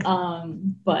good.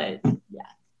 But yeah.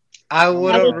 I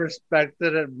would have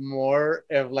respected it more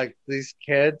if like these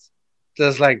kids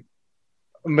just like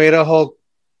made a whole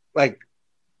like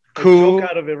cool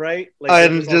out of it, right? Like,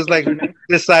 and just like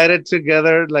decided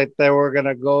together like they were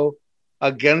gonna go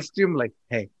against him. Like,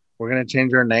 hey, we're gonna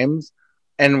change her names,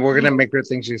 and we're gonna make her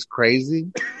think she's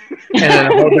crazy, and in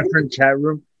a whole different chat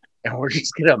room, and we're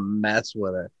just gonna mess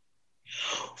with her.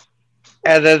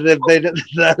 And then if they did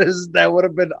that would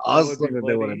have been awesome if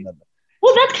they would have done that.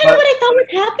 Well, that's kind of what I thought was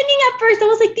happening at first. I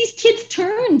was like, these kids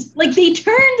turned. Like, they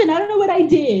turned, and I don't know what I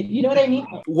did. You know what I mean?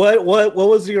 What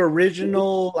was the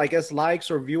original, I guess,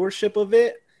 likes or viewership of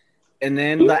it? And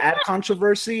then the ad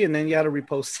controversy, and then you had to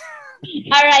repost.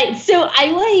 All right. So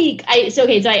I'm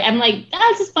like,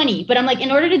 this is funny. But I'm like, in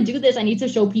order to do this, I need to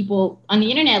show people on the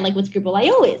internet, like, what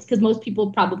Scribble.io is, because most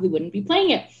people probably wouldn't be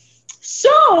playing it.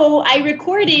 So I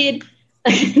recorded...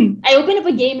 I open up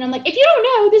a game and I'm like, if you don't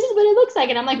know, this is what it looks like.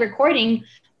 And I'm like recording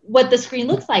what the screen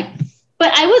looks like.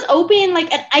 But I was open,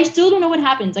 like, I still don't know what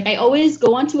happens. Like, I always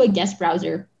go onto a guest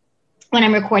browser when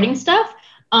I'm recording stuff.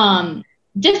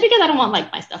 Just because I don't want,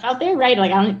 like, my stuff out there, right?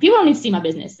 Like, people don't need to see my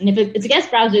business. And if it's a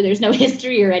guest browser, there's no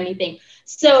history or anything.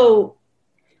 So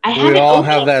we all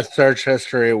have that search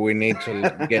history we need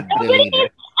to get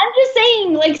deleted. I'm just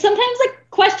saying, like, sometimes, like,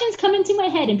 questions come into my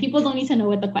head and people don't need to know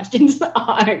what the questions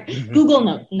are. Mm-hmm. Google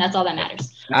Notes, and that's all that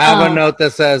matters. I have a note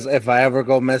that says, if I ever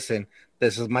go missing,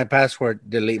 this is my password,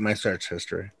 delete my search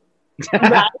history.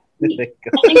 Right?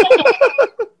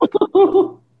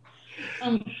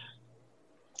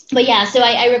 But yeah, so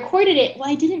I recorded it. Well,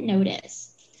 I didn't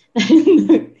notice.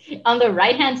 On the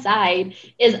right-hand side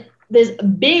is this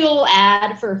big old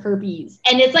ad for herpes.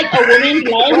 And it's like a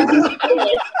woman.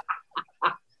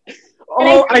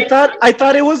 Oh, I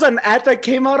thought it was an ad that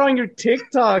came out on your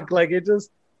TikTok. Like, it just,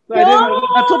 that's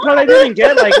the part I didn't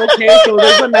get. Like, okay, so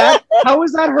there's an ad. How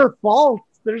is that her fault?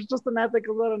 There's just an ad that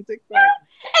comes out on TikTok.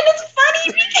 And it's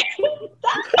funny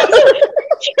because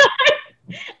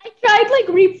I tried like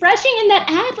refreshing, and that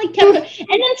ad like kept. And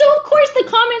then so of course the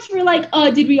comments were like,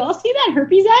 did we all see that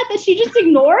herpes ad that she just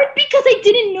ignored because I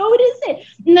didn't notice it?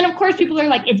 And then of course people are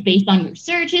like, it's based on your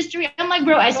search history. I'm like,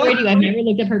 bro, I swear to you, I've never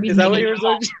looked up herpes. Is that what you were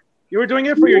searching? You were doing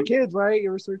it for your kids, right?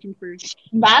 You were searching for your kids.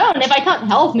 I don't know. If I thought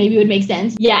health, maybe it would make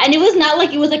sense. Yeah, and it was not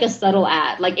like it was like a subtle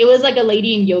ad. Like, it was like a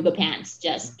lady in yoga pants,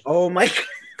 just. Oh my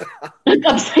God.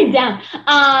 Upside down.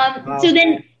 Wow. So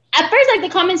then at first, like, the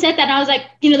comment said that, and I was like,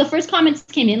 the first comments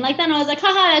came in like that, and I was like,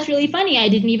 haha, that's really funny. I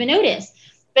didn't even notice.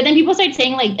 But then people started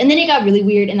saying, like, and then it got really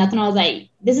weird, and that's when I was like,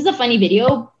 this is a funny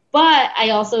video, but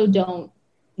I also don't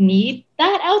need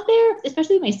that out there,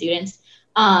 especially with my students.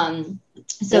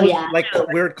 So yeah, like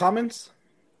weird comments.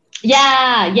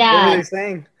 Yeah. What were they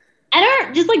saying? I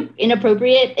don't, just like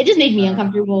inappropriate. It just made me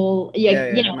uncomfortable.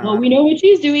 Well, we know what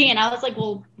she's doing, and I was like,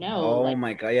 well, no. Oh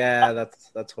my God, yeah,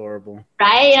 that's horrible.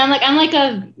 Right? And I'm like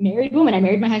a married woman. I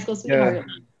married my high school sweetheart.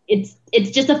 Yeah.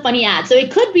 It's just a funny ad, so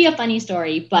it could be a funny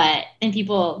story, but then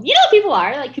people, people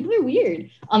are like, people are weird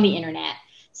on the internet.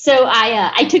 So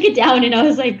I took it down, and I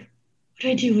was like,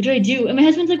 what do I do? And my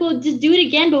husband's like, well, just do it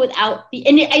again, but without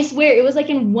I swear it was like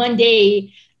in one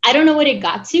day. I don't know what it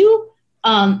got to.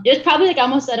 It was probably like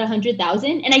almost at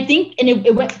 100,000. And I think, and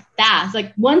it went fast.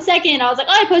 Like 1 second, I was like,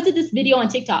 I posted this video on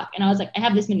TikTok. And I was like, I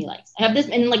have this many likes. I have this.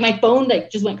 And like my phone like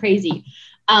just went crazy.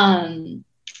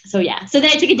 So yeah. So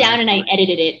then I took it down and I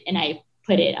edited it and I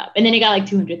put it up. And then it got like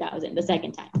 200,000 the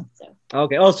second time. So.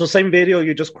 Okay. Oh, so same video.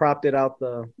 You just cropped it out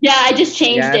Yeah, I just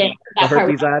changed it. The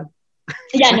herpes ad.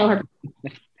 Yeah, no herpes.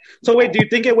 So wait, do you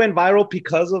think it went viral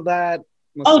because of that?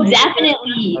 Oh,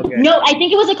 definitely. Okay. No, I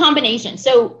think it was a combination.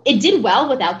 So it did well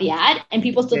without the ad, and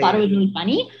people still thought it was really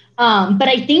funny. But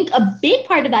I think a big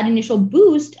part of that initial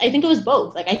boost, I think it was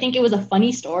both. Like, I think it was a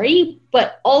funny story,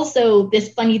 but also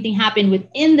this funny thing happened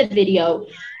within the video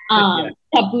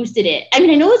that boosted it. I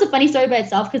mean, I know it was a funny story by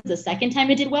itself because the second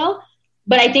time it did well,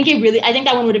 but I think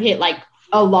that one would have hit like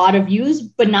a lot of views,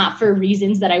 but not for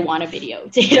reasons that I want a video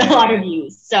to hit a lot of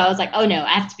views. So I was like, oh no,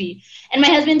 I have to be. And my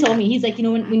husband told me, he's like,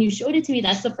 when you showed it to me,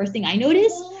 that's the first thing I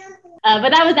noticed. But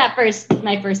that was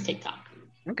my first TikTok.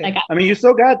 Okay. I mean, you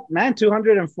still got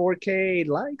 204K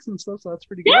likes and stuff, so that's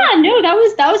pretty good. Yeah, no, that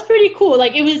was pretty cool.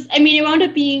 Like it was. I mean, it wound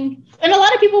up being, and a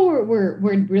lot of people were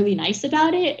really nice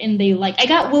about it, and they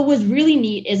what was really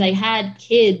neat is I had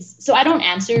kids, so I don't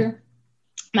answer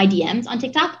my DMs on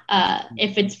TikTok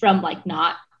if it's from like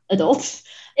not adults,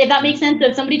 if that makes sense. So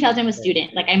if somebody tells me I'm a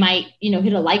student, like I might hit a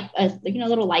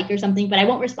little like or something, but I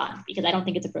won't respond because I don't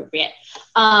think it's appropriate.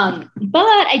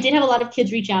 But I did have a lot of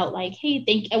kids reach out like, hey,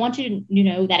 I want you to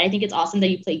know that I think it's awesome that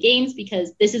you play games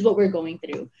because this is what we're going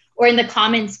through. Or in the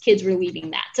comments, kids were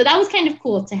leaving that. So that was kind of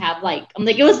cool to have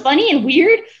it was funny and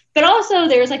weird, but also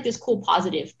there was like this cool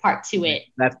positive part to it.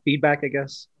 That feedback, I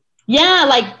guess. Yeah,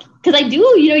 because I do,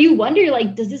 you wonder,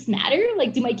 does this matter?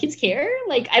 Like, do my kids care?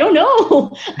 Like, I don't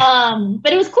know.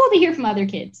 But it was cool to hear from other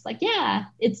kids. Like,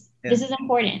 this is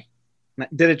important.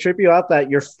 Did it trip you out that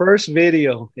your first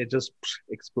video it just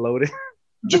exploded?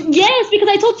 Yes, because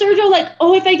I told Sergio like,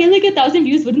 oh, if I get like 1,000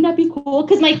 views, wouldn't that be cool?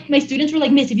 Because my students were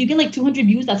like, Miss, if you get like 200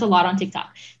 views, that's a lot on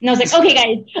TikTok. And I was like, okay,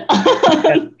 guys.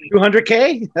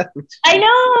 200K? I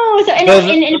know. So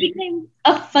and it became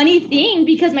a funny thing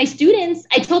because my students,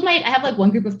 I have like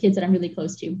one group of kids that I'm really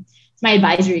close to. It's my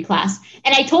advisory class,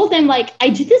 and I told them like, I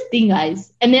did this thing,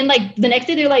 guys. And then like the next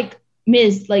day, they're like,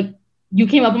 Miss, like you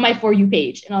came up on my For You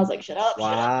page, and I was like, shut up.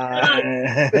 Wow.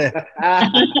 Shut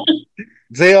up.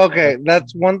 See, okay,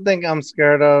 that's one thing I'm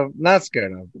scared of. Not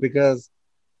scared of, because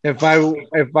if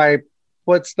I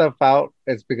put stuff out,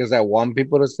 it's because I want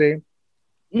people to see.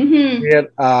 Mm-hmm. Yet,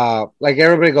 like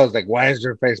everybody goes, like, why is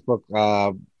your Facebook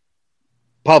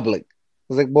public?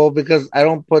 It's like, well, because I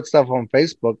don't put stuff on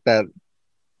Facebook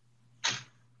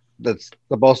that's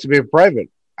supposed to be private.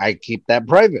 I keep that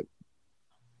private.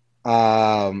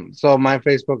 So my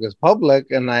Facebook is public,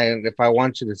 and if I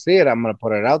want you to see it, I'm gonna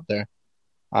put it out there.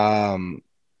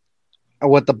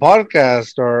 With the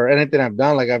podcast or anything I've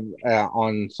done, like I've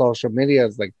on social media,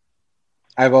 is like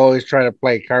I've always tried to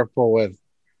play careful with,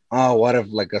 oh, what if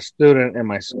like a student in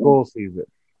my school sees it?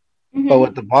 Mm-hmm. But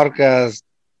with the podcast,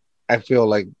 I feel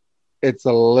like it's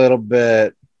a little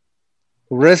bit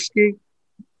risky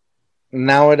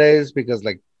nowadays because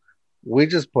like we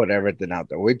just put everything out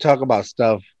there. We talk about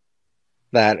stuff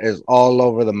that is all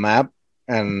over the map,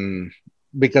 and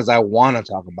because I want to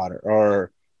talk about it, or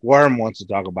Worm wants to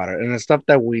talk about it, and the stuff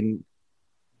that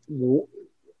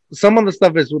some of the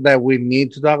stuff is that we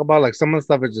need to talk about. Like some of the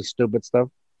stuff is just stupid stuff,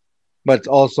 but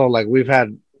also like we've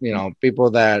had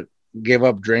people that give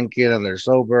up drinking and they're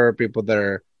sober, people that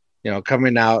are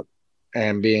coming out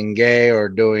and being gay or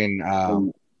doing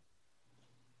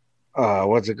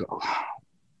what's it called,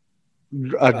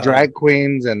 drag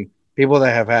queens, and people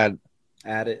that have had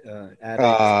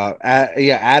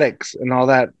addicts and all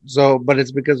that. So, but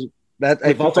it's because that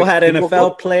we've also had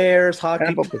NFL players,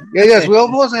 hockey. Yes, we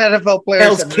also had NFL players,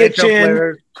 Hell's Kitchen,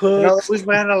 players. cooks. We've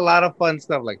had a lot of fun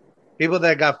stuff, like people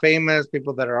that got famous,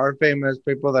 people that are famous,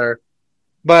 people that are,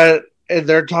 but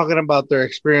they're talking about their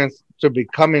experience to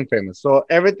becoming famous. So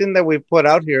everything that we put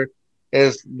out here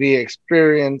is the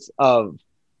experience of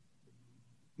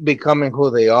becoming who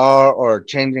they are or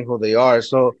changing who they are.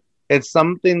 So it's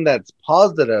something that's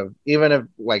positive, even if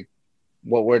like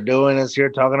what we're doing is here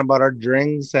talking about our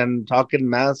drinks and talking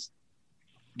mess.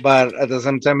 But at the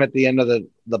same time, at the end of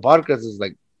the podcast is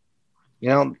like,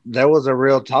 there was a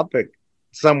real topic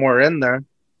somewhere in there.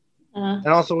 And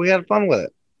also we had fun with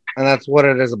it. And that's what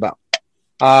it is about.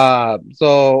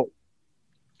 So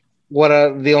what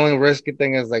the only risky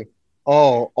thing is like,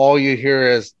 all you hear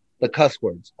is the cuss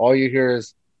words. All you hear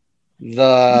is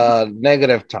the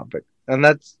negative topic. And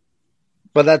that's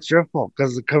your fault,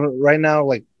 because right now,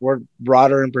 like, we're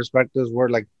broader in perspectives. We're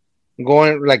like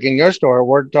going, like in your story,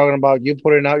 we're talking about you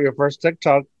putting out your first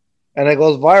TikTok and it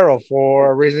goes viral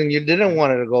for a reason you didn't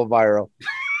want it to go viral,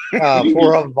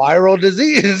 for a viral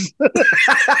disease.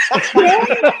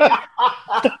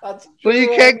 So you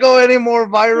can't go any more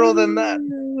viral than that.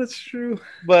 That's true.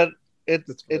 But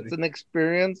it's an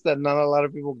experience that not a lot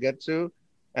of people get to,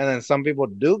 and then some people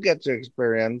do get to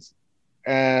experience.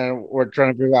 And we're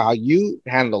trying to figure out how you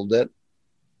handled it,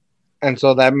 and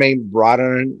so that may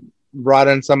broaden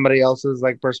somebody else's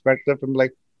like perspective and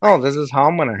like, oh, this is how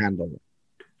I'm gonna handle it,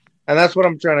 and that's what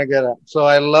I'm trying to get at. So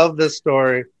I love this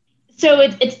story. So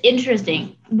it's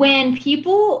interesting when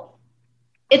people.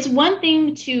 It's one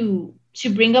thing to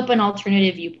bring up an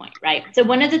alternative viewpoint, right? So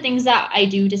one of the things that I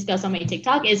do discuss on my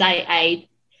TikTok is I'm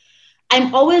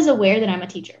always aware that I'm a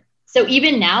teacher. So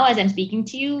even now, as I'm speaking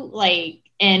to you, like.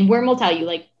 And Worm will tell you,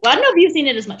 like, well, I don't know if you've seen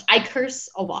it as much. I curse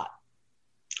a lot,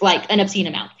 like an obscene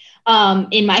amount.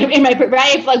 In my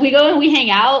right, like we go and we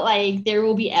hang out, like there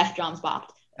will be F bombs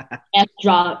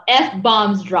dropped, F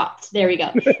bombs dropped. There we go.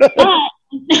 But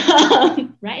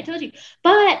right, I told you.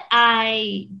 But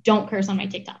I don't curse on my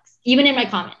TikToks, even in my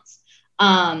comments.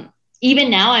 Even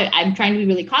now, I'm trying to be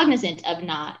really cognizant of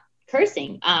not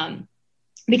cursing,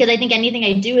 because I think anything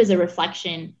I do is a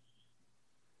reflection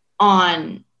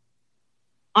on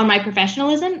my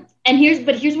professionalism. And here's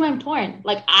where I'm torn.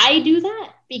 Like I do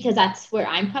that because that's where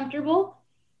I'm comfortable,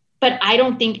 but I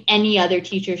don't think any other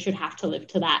teacher should have to live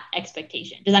to that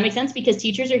expectation. Does that make sense? Because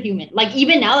teachers are human. Like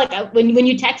even now, like when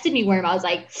you texted me, Worm, I was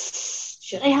like,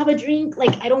 should I have a drink?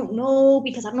 Like, I don't know,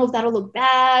 because I don't know if that'll look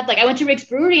bad. Like I went to Rick's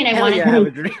Brewery and I wanted to have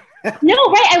a drink. No,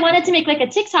 right. I wanted to make like a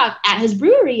TikTok at his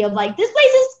brewery of like, this place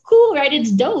is cool, right?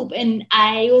 It's dope. And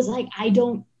I was like, I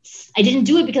didn't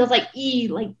do it because I was like,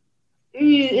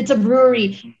 it's a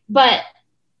brewery. But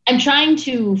I'm trying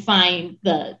to find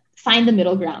the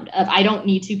middle ground of I don't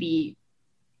need to be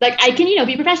like I can,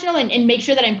 be professional and make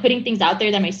sure that I'm putting things out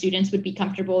there that my students would be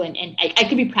comfortable and I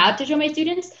can be proud to show my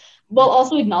students, while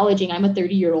also acknowledging I'm a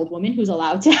 30-year-old woman who's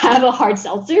allowed to have a hard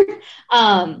seltzer.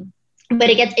 But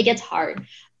it gets hard.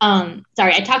 Sorry,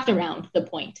 I talked around the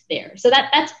point there. So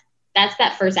that's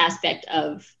that first aspect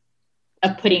of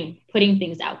putting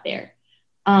things out there.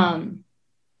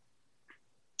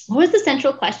 What was the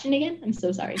central question again? I'm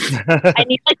so sorry. I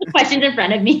need like the questions in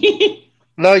front of me.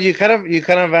 No, you kind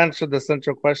of answered the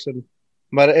central question,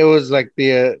 but it was like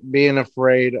the being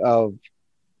afraid of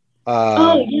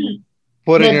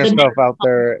putting yourself out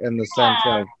there in the sense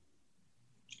of.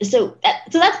 So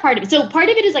that's part of it. So part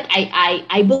of it is like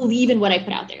I believe in what I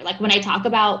put out there. Like when I talk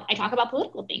about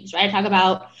political things, right? I talk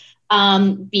about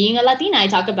being a Latina. I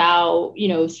talk about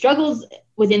struggles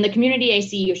within the community I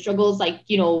see, or struggles like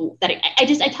that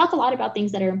I talk a lot about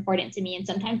things that are important to me, and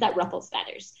sometimes that ruffles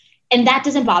feathers, and that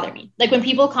doesn't bother me. Like when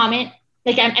people comment,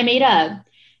 like I made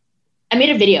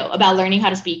a video about learning how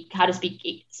to speak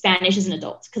Spanish as an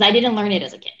adult, because I didn't learn it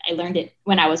as a kid. I learned it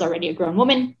when I was already a grown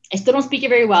woman. I still don't speak it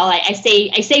very well. I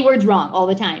say words wrong all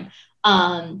the time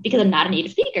because I'm not a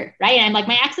native speaker, right? And I'm like,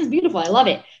 my accent's beautiful. I love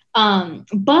it.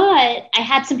 But I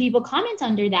had some people comment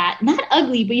under that, not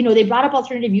ugly, but they brought up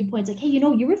alternative viewpoints, like, hey,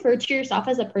 you refer to yourself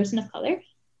as a person of color.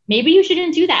 Maybe you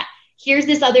shouldn't do that. Here's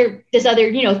this other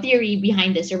theory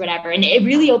behind this or whatever. And it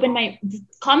really opened my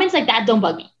comments like that. Don't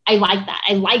bug me. I like that.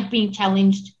 I like being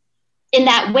challenged in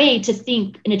that way to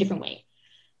think in a different way.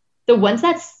 The ones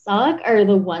that suck are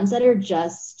the ones that are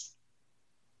just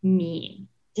mean.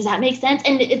 Does that make sense?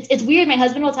 And it's weird. My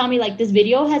husband will tell me like this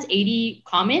video has 80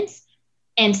 comments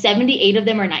and 78 of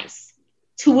them are nice.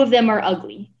 2 of them are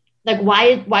ugly. Like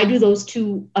why do those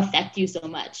 2 affect you so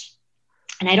much?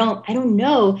 And I don't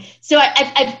know. So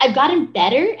I've gotten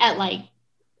better at like,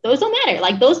 those don't matter.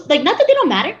 Like those, like not that they don't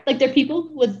matter. Like they're people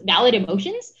with valid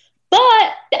emotions, but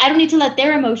I don't need to let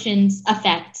their emotions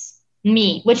affect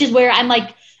me, which is where I'm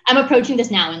approaching this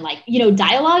now. And like,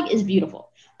 dialogue is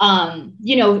beautiful.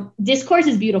 Discourse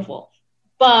is beautiful,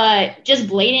 but just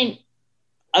blatant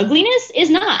ugliness is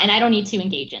not. And I don't need to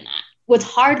engage in that. What's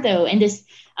hard though, and this,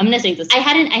 I'm going to say this, I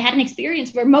had an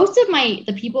experience where most of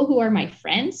the people who are my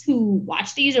friends who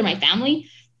watch these or my family,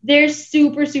 they're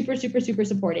super, super, super, super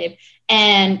supportive.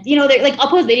 And, they're like, I'll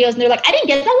post videos and they're like, I didn't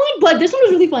get that one, but this one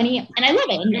was really funny. And I love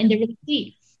it. And they're really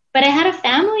sweet. But I had a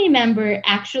family member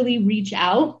actually reach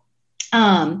out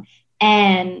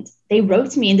and they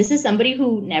wrote to me. And this is somebody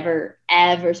who never,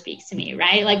 ever speaks to me,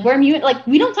 right? Like we're mute, like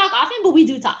we don't talk often, but we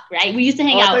do talk, right? We used to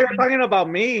hang out. You're talking about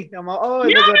me. I'm like,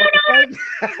 no.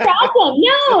 Problem.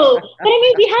 No. But I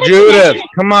mean, we had Judith,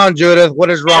 come on, Judith. What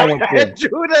is wrong with you?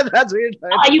 Judith, that's weird.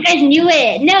 Oh, you guys knew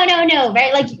it. No,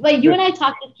 right? Like you and I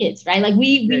talk as kids, right? Like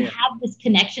we have this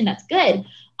connection that's good.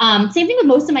 Same thing with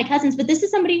most of my cousins, but this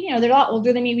is somebody, they're a lot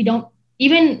older than me. We don't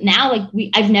even now,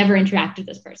 I've never interacted with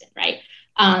this person, right?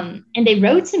 And they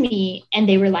wrote to me and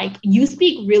they were like, you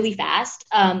speak really fast.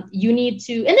 You need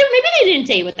to, and then maybe they didn't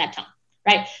say it with that tone,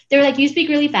 right? They were like, you speak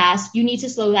really fast. You need to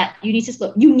slow down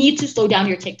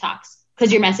your TikToks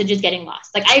because your message is getting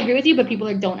lost. Like, I agree with you, but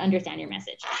people don't understand your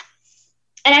message.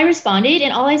 And I responded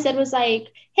and all I said was like,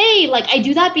 hey, like I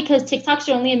do that because TikToks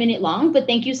are only a minute long, but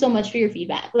thank you so much for your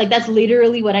feedback. Like, that's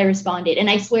literally what I responded. And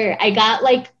I swear I got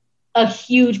like a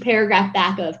huge paragraph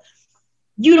back of,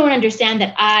 you don't understand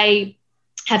that I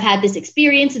have had this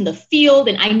experience in the field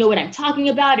and I know what I'm talking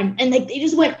about. And like, they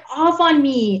just went off on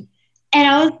me. And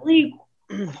I was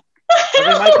like,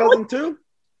 my cousin too?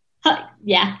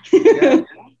 Yeah.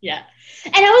 Yeah.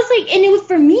 And I was like, and it was,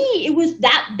 for me, it was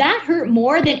that hurt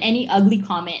more than any ugly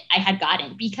comment I had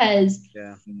gotten, because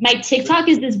my TikTok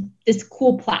is this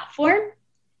cool platform.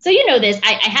 So this,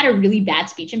 I had a really bad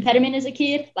speech impediment as a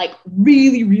kid, like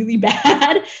really, really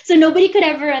bad. So nobody could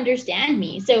ever understand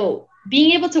me. So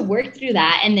being able to work through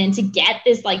that and then to get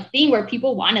this like thing where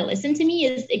people want to listen to me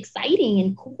is exciting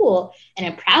and cool. And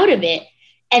I'm proud of it.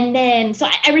 And then, so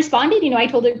I responded, I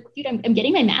told her, dude, I'm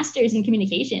getting my master's in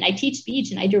communication. I teach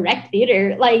speech and I direct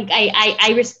theater. Like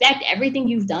I respect everything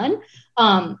you've done.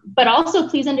 But also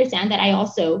please understand that I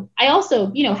also,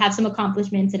 have some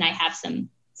accomplishments and I have some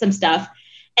stuff.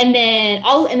 And then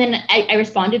I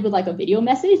responded with like a video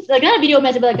message, like not a video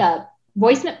message, but like a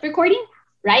voice recording,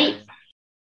 right?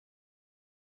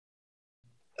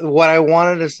 What I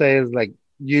wanted to say is like,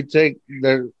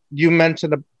 you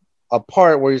mentioned a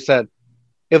part where you said,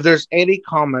 if there's 80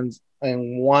 comments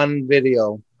in one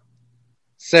video,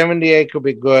 78 could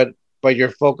be good, but you're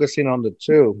focusing on the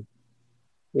 2.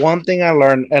 One thing I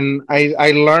learned, and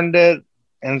I learned it,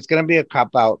 and it's going to be a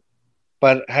cop-out,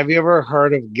 but have you ever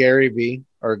heard of Gary V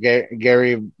or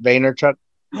Gary Vaynerchuk?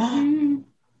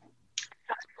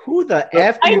 Who the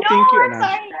F do I you know. think you're? I'm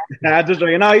sorry. Nah, just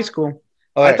joking. No, he's cool.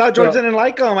 All I right, thought George so- didn't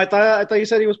like him. I thought you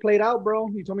said he was played out, bro.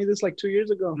 You told me this like 2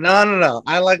 years ago. No.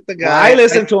 I like the guy. Well, I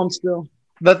listen to him still.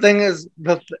 The thing is,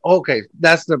 okay,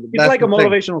 that's He's like a the thing.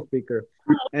 motivational speaker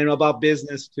and about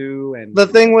business too. And The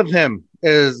thing with him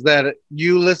is that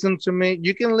you listen to me.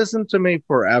 You can listen to me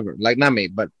forever. Like not me,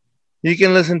 but you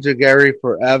can listen to Gary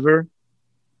forever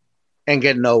and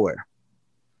get nowhere.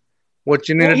 What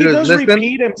you need well, to he do is does listen.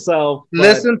 repeat himself. but-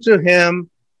 Listen to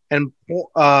him and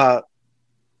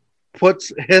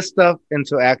puts his stuff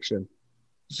into action.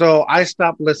 So I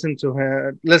stopped listening to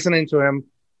him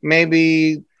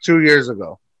maybe 2 years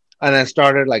ago, and I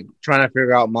started like trying to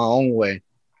figure out my own way.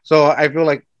 So I feel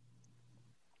like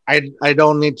I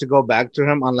don't need to go back to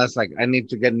him unless like I need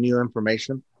to get new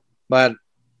information, but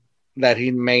that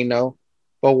he may know.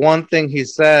 But one thing he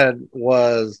said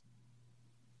was,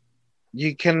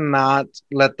 you cannot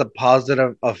let the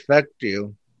positive affect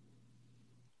you,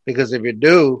 because if you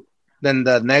do, then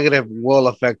the negative will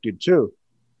affect you too.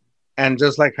 And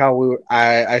just like how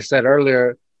I said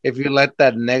earlier, if you let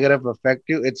that negative affect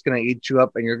you, it's going to eat you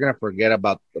up and you're going to forget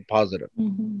about the positive.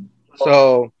 Mm-hmm.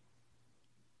 So,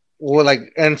 well,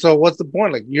 so what's the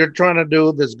point? Like, you're trying to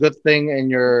do this good thing in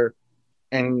your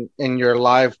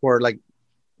life, where like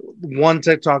one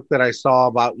TikTok that I saw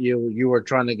about you were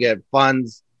trying to get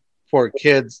funds for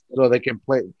kids so they can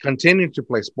continue to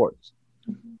play sports.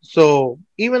 So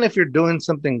even if you're doing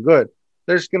something good,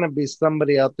 there's going to be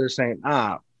somebody out there saying,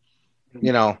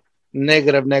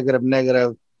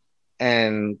 negative,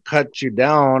 and cut you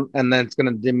down. And then it's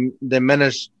going to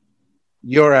diminish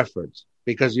your efforts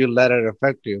because you let it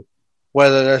affect you.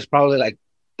 Whether there's probably like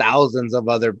thousands of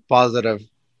other positive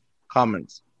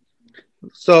comments.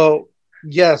 So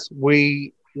yes,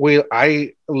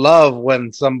 I love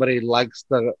when somebody likes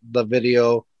the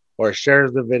video or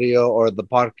shares the video or the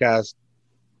podcast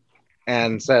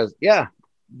and says, yeah,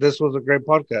 this was a great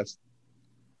podcast.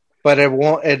 But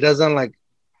it doesn't like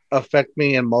affect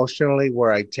me emotionally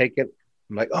where I take it.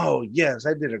 I'm like, oh yes,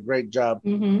 I did a great job.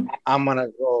 Mm-hmm. I'm going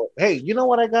to go, hey, you know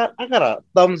what I got? I got a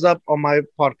thumbs up on my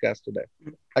podcast today.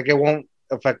 Like, it won't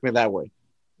affect me that way.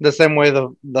 The same way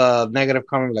the negative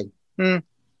comment, like,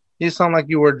 you sound like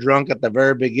you were drunk at the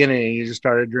very beginning and you just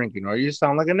started drinking, or you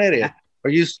sound like an idiot,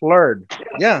 or you slurred.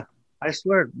 Yeah, I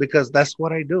slurred because that's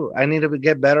what I do. I need to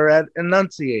get better at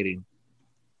enunciating.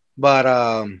 But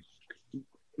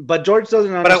George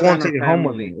doesn't understand. But I won't take it home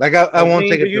with me. Like, I won't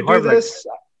take it to heart. This,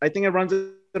 I think it runs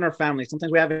in our family.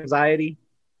 Sometimes we have anxiety.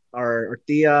 Our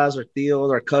tias, or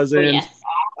tios, our cousins. Oh, yes.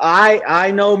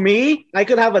 I know me. I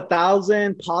could have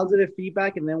 1,000 positive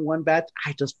feedback and then one bad.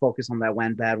 I just focus on that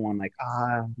one bad one. Like,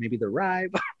 maybe they're right.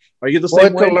 Are you the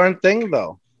same way? It's a learned thing,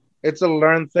 though. It's a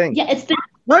learned thing. Yeah, it's the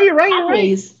no, you're right. You're right.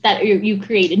 pathways that you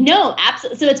created. No,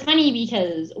 absolutely. So it's funny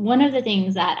because one of the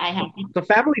things that I have. It's a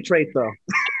family trait, though.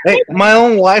 Hey, my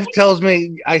own wife tells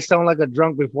me I sound like a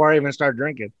drunk before I even start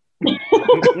drinking.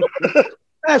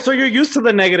 Yeah, so you're used to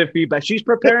the negative feedback. She's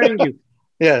preparing you.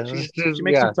 Yeah, she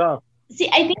makes it tough. See,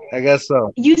 I guess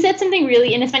so. You said something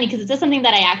really, and it's funny because it's just something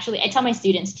that I tell my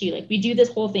students too. Like, we do this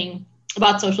whole thing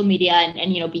about social media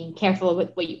and being careful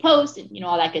with what you post and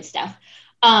all that good stuff.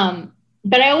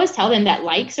 But I always tell them that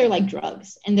likes are like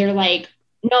drugs, and they're like,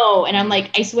 no, and I'm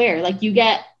like, I swear, like, you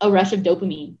get a rush of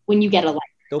dopamine when you get a like.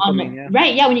 Dopamine, yeah.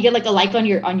 Right, yeah. When you get like a like on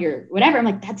your whatever, I'm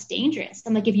like, that's dangerous.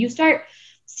 I'm like, if you start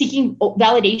seeking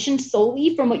validation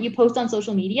solely from what you post on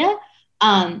social media,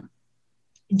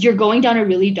 you're going down a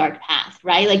really dark path,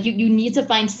 right? Like, you need to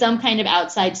find some kind of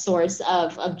outside source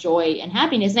of joy and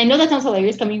happiness. And I know that sounds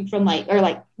hilarious coming from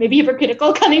or maybe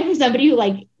hypocritical coming from somebody who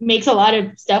like makes a lot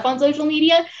of stuff on social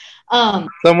media.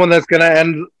 Someone that's gonna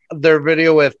end their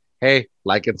video with, hey,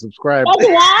 like and subscribe. That's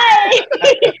why.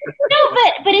 No,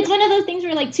 but it's one of those things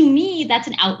where, like, to me, that's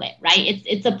an outlet, right?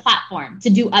 It's a platform to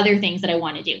do other things that I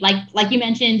want to do. Like you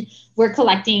mentioned, we're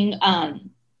collecting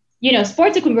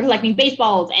sports equipment. We're collecting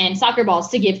baseballs and soccer balls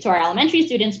to give to our elementary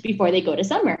students before they go to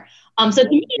summer. So to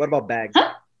me, what about bags?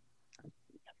 Huh?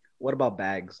 What about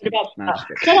bags? Shut up. No,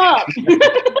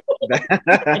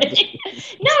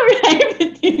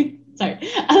 right? Sorry.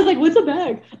 I was like, what's a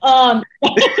bag?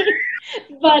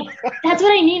 But that's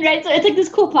what I mean, right? So it's like this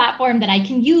cool platform that I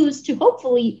can use to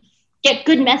hopefully get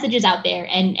good messages out there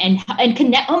and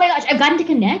connect. Oh my gosh, I've gotten to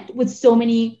connect with so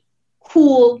many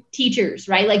cool teachers,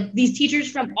 right? Like, these teachers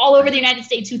from all over the United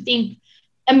States who think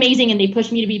amazing and they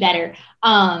push me to be better.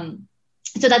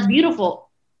 So that's beautiful.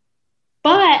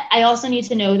 But I also need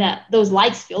to know that those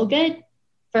likes feel good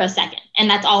for a second. And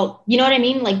that's all, you know what I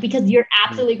mean? Like, because you're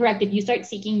absolutely correct. If you start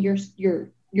seeking your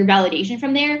validation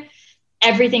from there,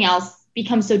 everything else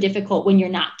becomes so difficult when you're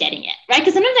not getting it, right?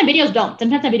 Because sometimes my videos don't.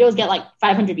 Sometimes my videos get like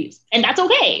 500 views, and that's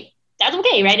okay. That's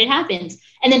okay, right? It happens.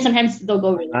 And then sometimes they'll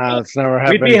go really big. It's never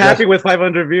happened. We'd be happy with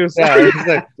 500 views. Yeah, it's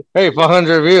like, hey,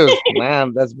 500 views.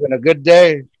 Man, that's been a good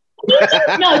day.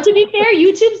 No, to be fair,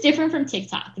 YouTube's different from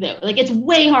TikTok, though. Like, it's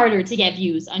way harder to get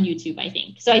views on YouTube, I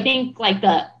think. So I think, like,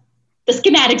 the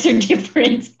schematics are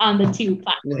different on the two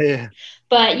platforms. Yeah.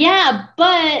 But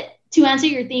to answer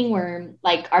your thing, Worm,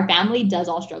 like, our family does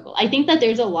all struggle. I think that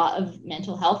there's a lot of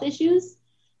mental health issues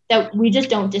that we just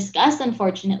don't discuss,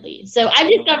 unfortunately. So I've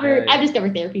discovered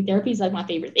therapy. Therapy is like my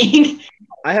favorite thing.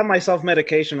 I have my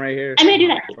self-medication right here. I'm gonna do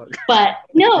that, but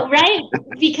no, right?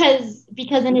 Because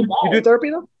in his You do therapy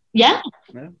though? Yeah.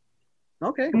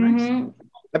 Okay. Mm-hmm. Nice.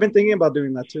 I've been thinking about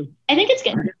doing that too. I think it's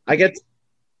good. I think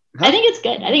it's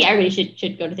good. I think everybody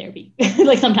should go to therapy,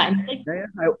 like sometimes. Like,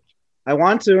 I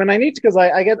want to, and I need to because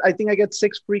I think I get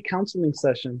 6 free counseling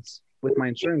sessions with my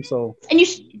insurance. So, and you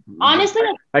honestly,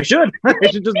 I should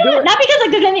just do it. Not because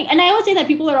like there's anything. And I always say that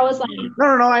people are always like,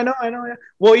 no. I know. Yeah.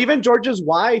 Well, even George's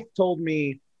wife told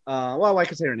me. Well, I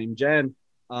could say her name, Jen.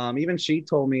 Even she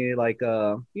told me like,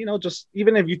 just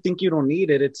even if you think you don't need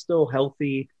it, it's still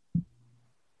healthy.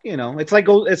 It's like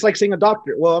seeing a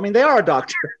doctor. Well, I mean, they are a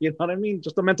doctor. You know what I mean?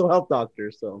 Just a mental health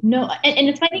doctor. So no, and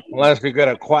it's funny. Unless you're good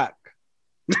at quack.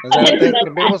 Is that a thing?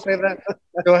 Can people say that?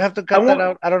 Do I have to cut that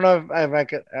out? I don't know if I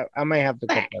could. I may have to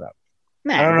cut that out.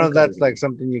 Nah, I don't know if that's like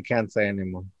something you can't say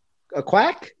anymore. A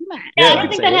quack? Yeah, I don't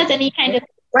think that has any kind of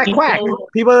quack.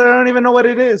 People don't even know what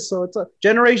it is. So it's a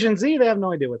Generation Z. They have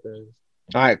no idea what that is.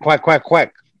 All right,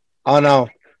 quack. Oh no!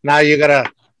 Now you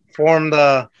gotta form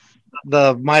the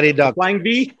mighty duck, flying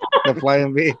V, the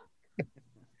flying V.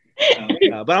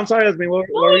 But I'm sorry, Esme. What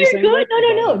were you saying? Good.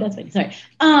 No, that's fine. Sorry.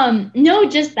 No,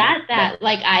 just that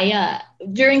like I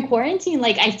during quarantine,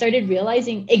 like I started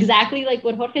realizing exactly like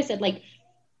what Jorge said. Like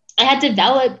I had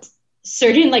developed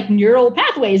certain like neural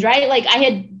pathways, right? Like I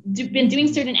had been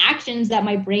doing certain actions that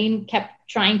my brain kept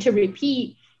trying to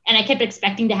repeat, and I kept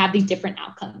expecting to have these different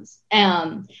outcomes.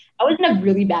 I was in a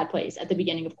really bad place at the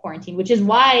beginning of quarantine, which is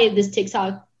why this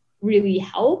TikTok really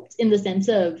helped in the sense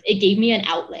of it gave me an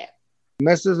outlet.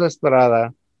 Mrs.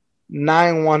 Estrada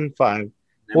 915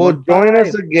 will join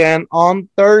us again on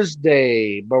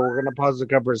Thursday, but we're gonna pause the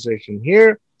conversation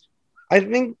here. I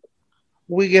think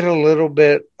we get a little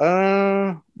bit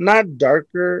not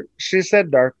darker. She said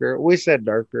darker. We said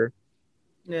darker.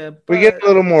 Yeah, we get a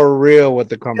little more real with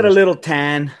the conversation. Get a little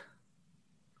tan.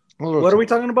 What are we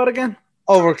talking about again?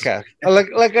 Overcast.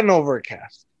 Like an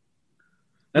overcast.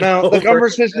 Now the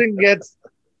conversation gets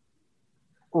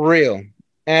real.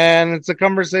 And it's a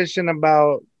conversation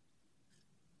about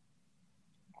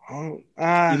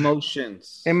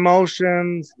emotions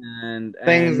and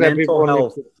things that people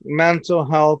health. Mental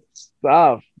health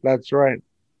stuff. That's right.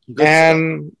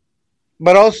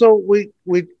 But also we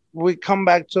come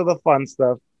back to the fun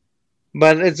stuff.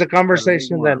 But it's a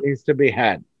conversation that needs to be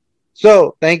had.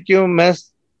 So thank you,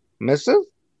 Mrs.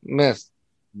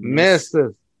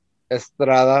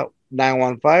 Estrada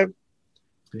 915.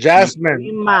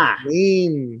 Jasmine,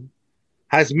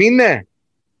 Hasmine,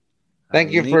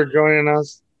 thank you for joining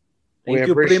us. We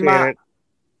appreciate it.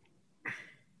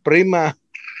 Prima.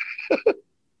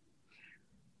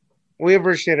 We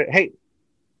appreciate it. Hey,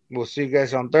 we'll see you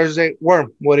guys on Thursday.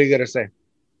 Worm, what are you going to say?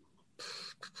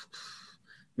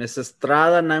 Miss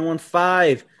Estrada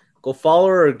 915. Go follow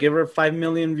her. Give her 5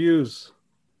 million views.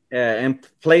 Yeah, and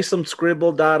play some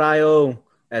Scribble.io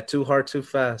at Too Hard, Too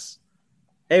Fast.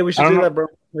 Hey, we should do that, bro.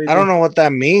 I don't know what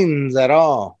that means at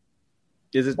all.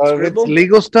 Is it Scribble? If it's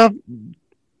legal stuff,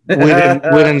 we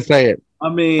didn't say it. I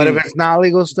mean, but if it's not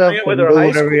legal stuff, then do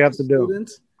whatever you have to do.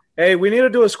 Hey, we need to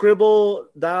do a Scribble.io.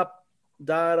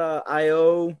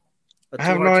 I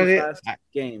have no idea.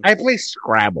 Game. I play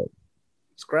Scrabble.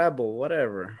 Scrabble,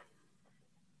 whatever.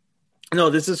 No,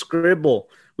 this is Scribble.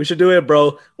 We should do it,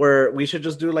 bro. Where we should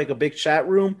just do like a big chat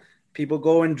room. People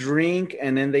go and drink,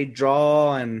 and then they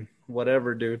draw and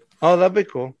whatever, dude. Oh, that'd be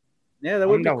cool. Yeah, that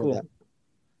would be cool.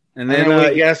 And then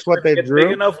we guess what they drew.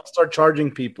 Big enough, we'll start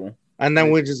charging people. And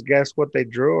then we just guess what they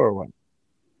drew or what?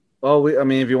 Well, I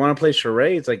mean, if you want to play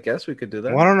charades, I guess we could do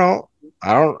that. Well, I don't know.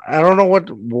 I don't know what.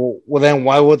 Well, then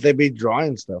why would they be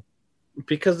drawing stuff?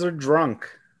 Because they're drunk.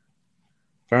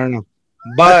 Fair enough.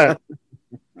 But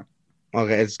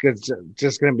okay, it's good. It's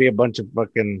just gonna be a bunch of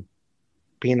fucking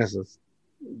penises.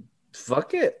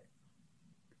 Fuck it.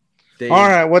 All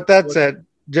right. With that said,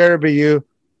 dare to be you,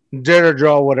 dare to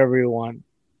draw whatever you want,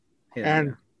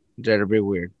 and dare to be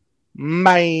weird.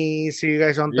 Bye. See you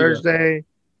guys on Thursday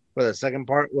for the second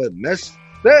part with Miss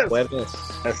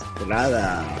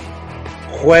Estrada.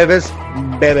 Jueves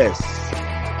Bebes.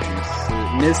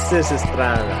 Mrs.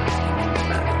 Estrada.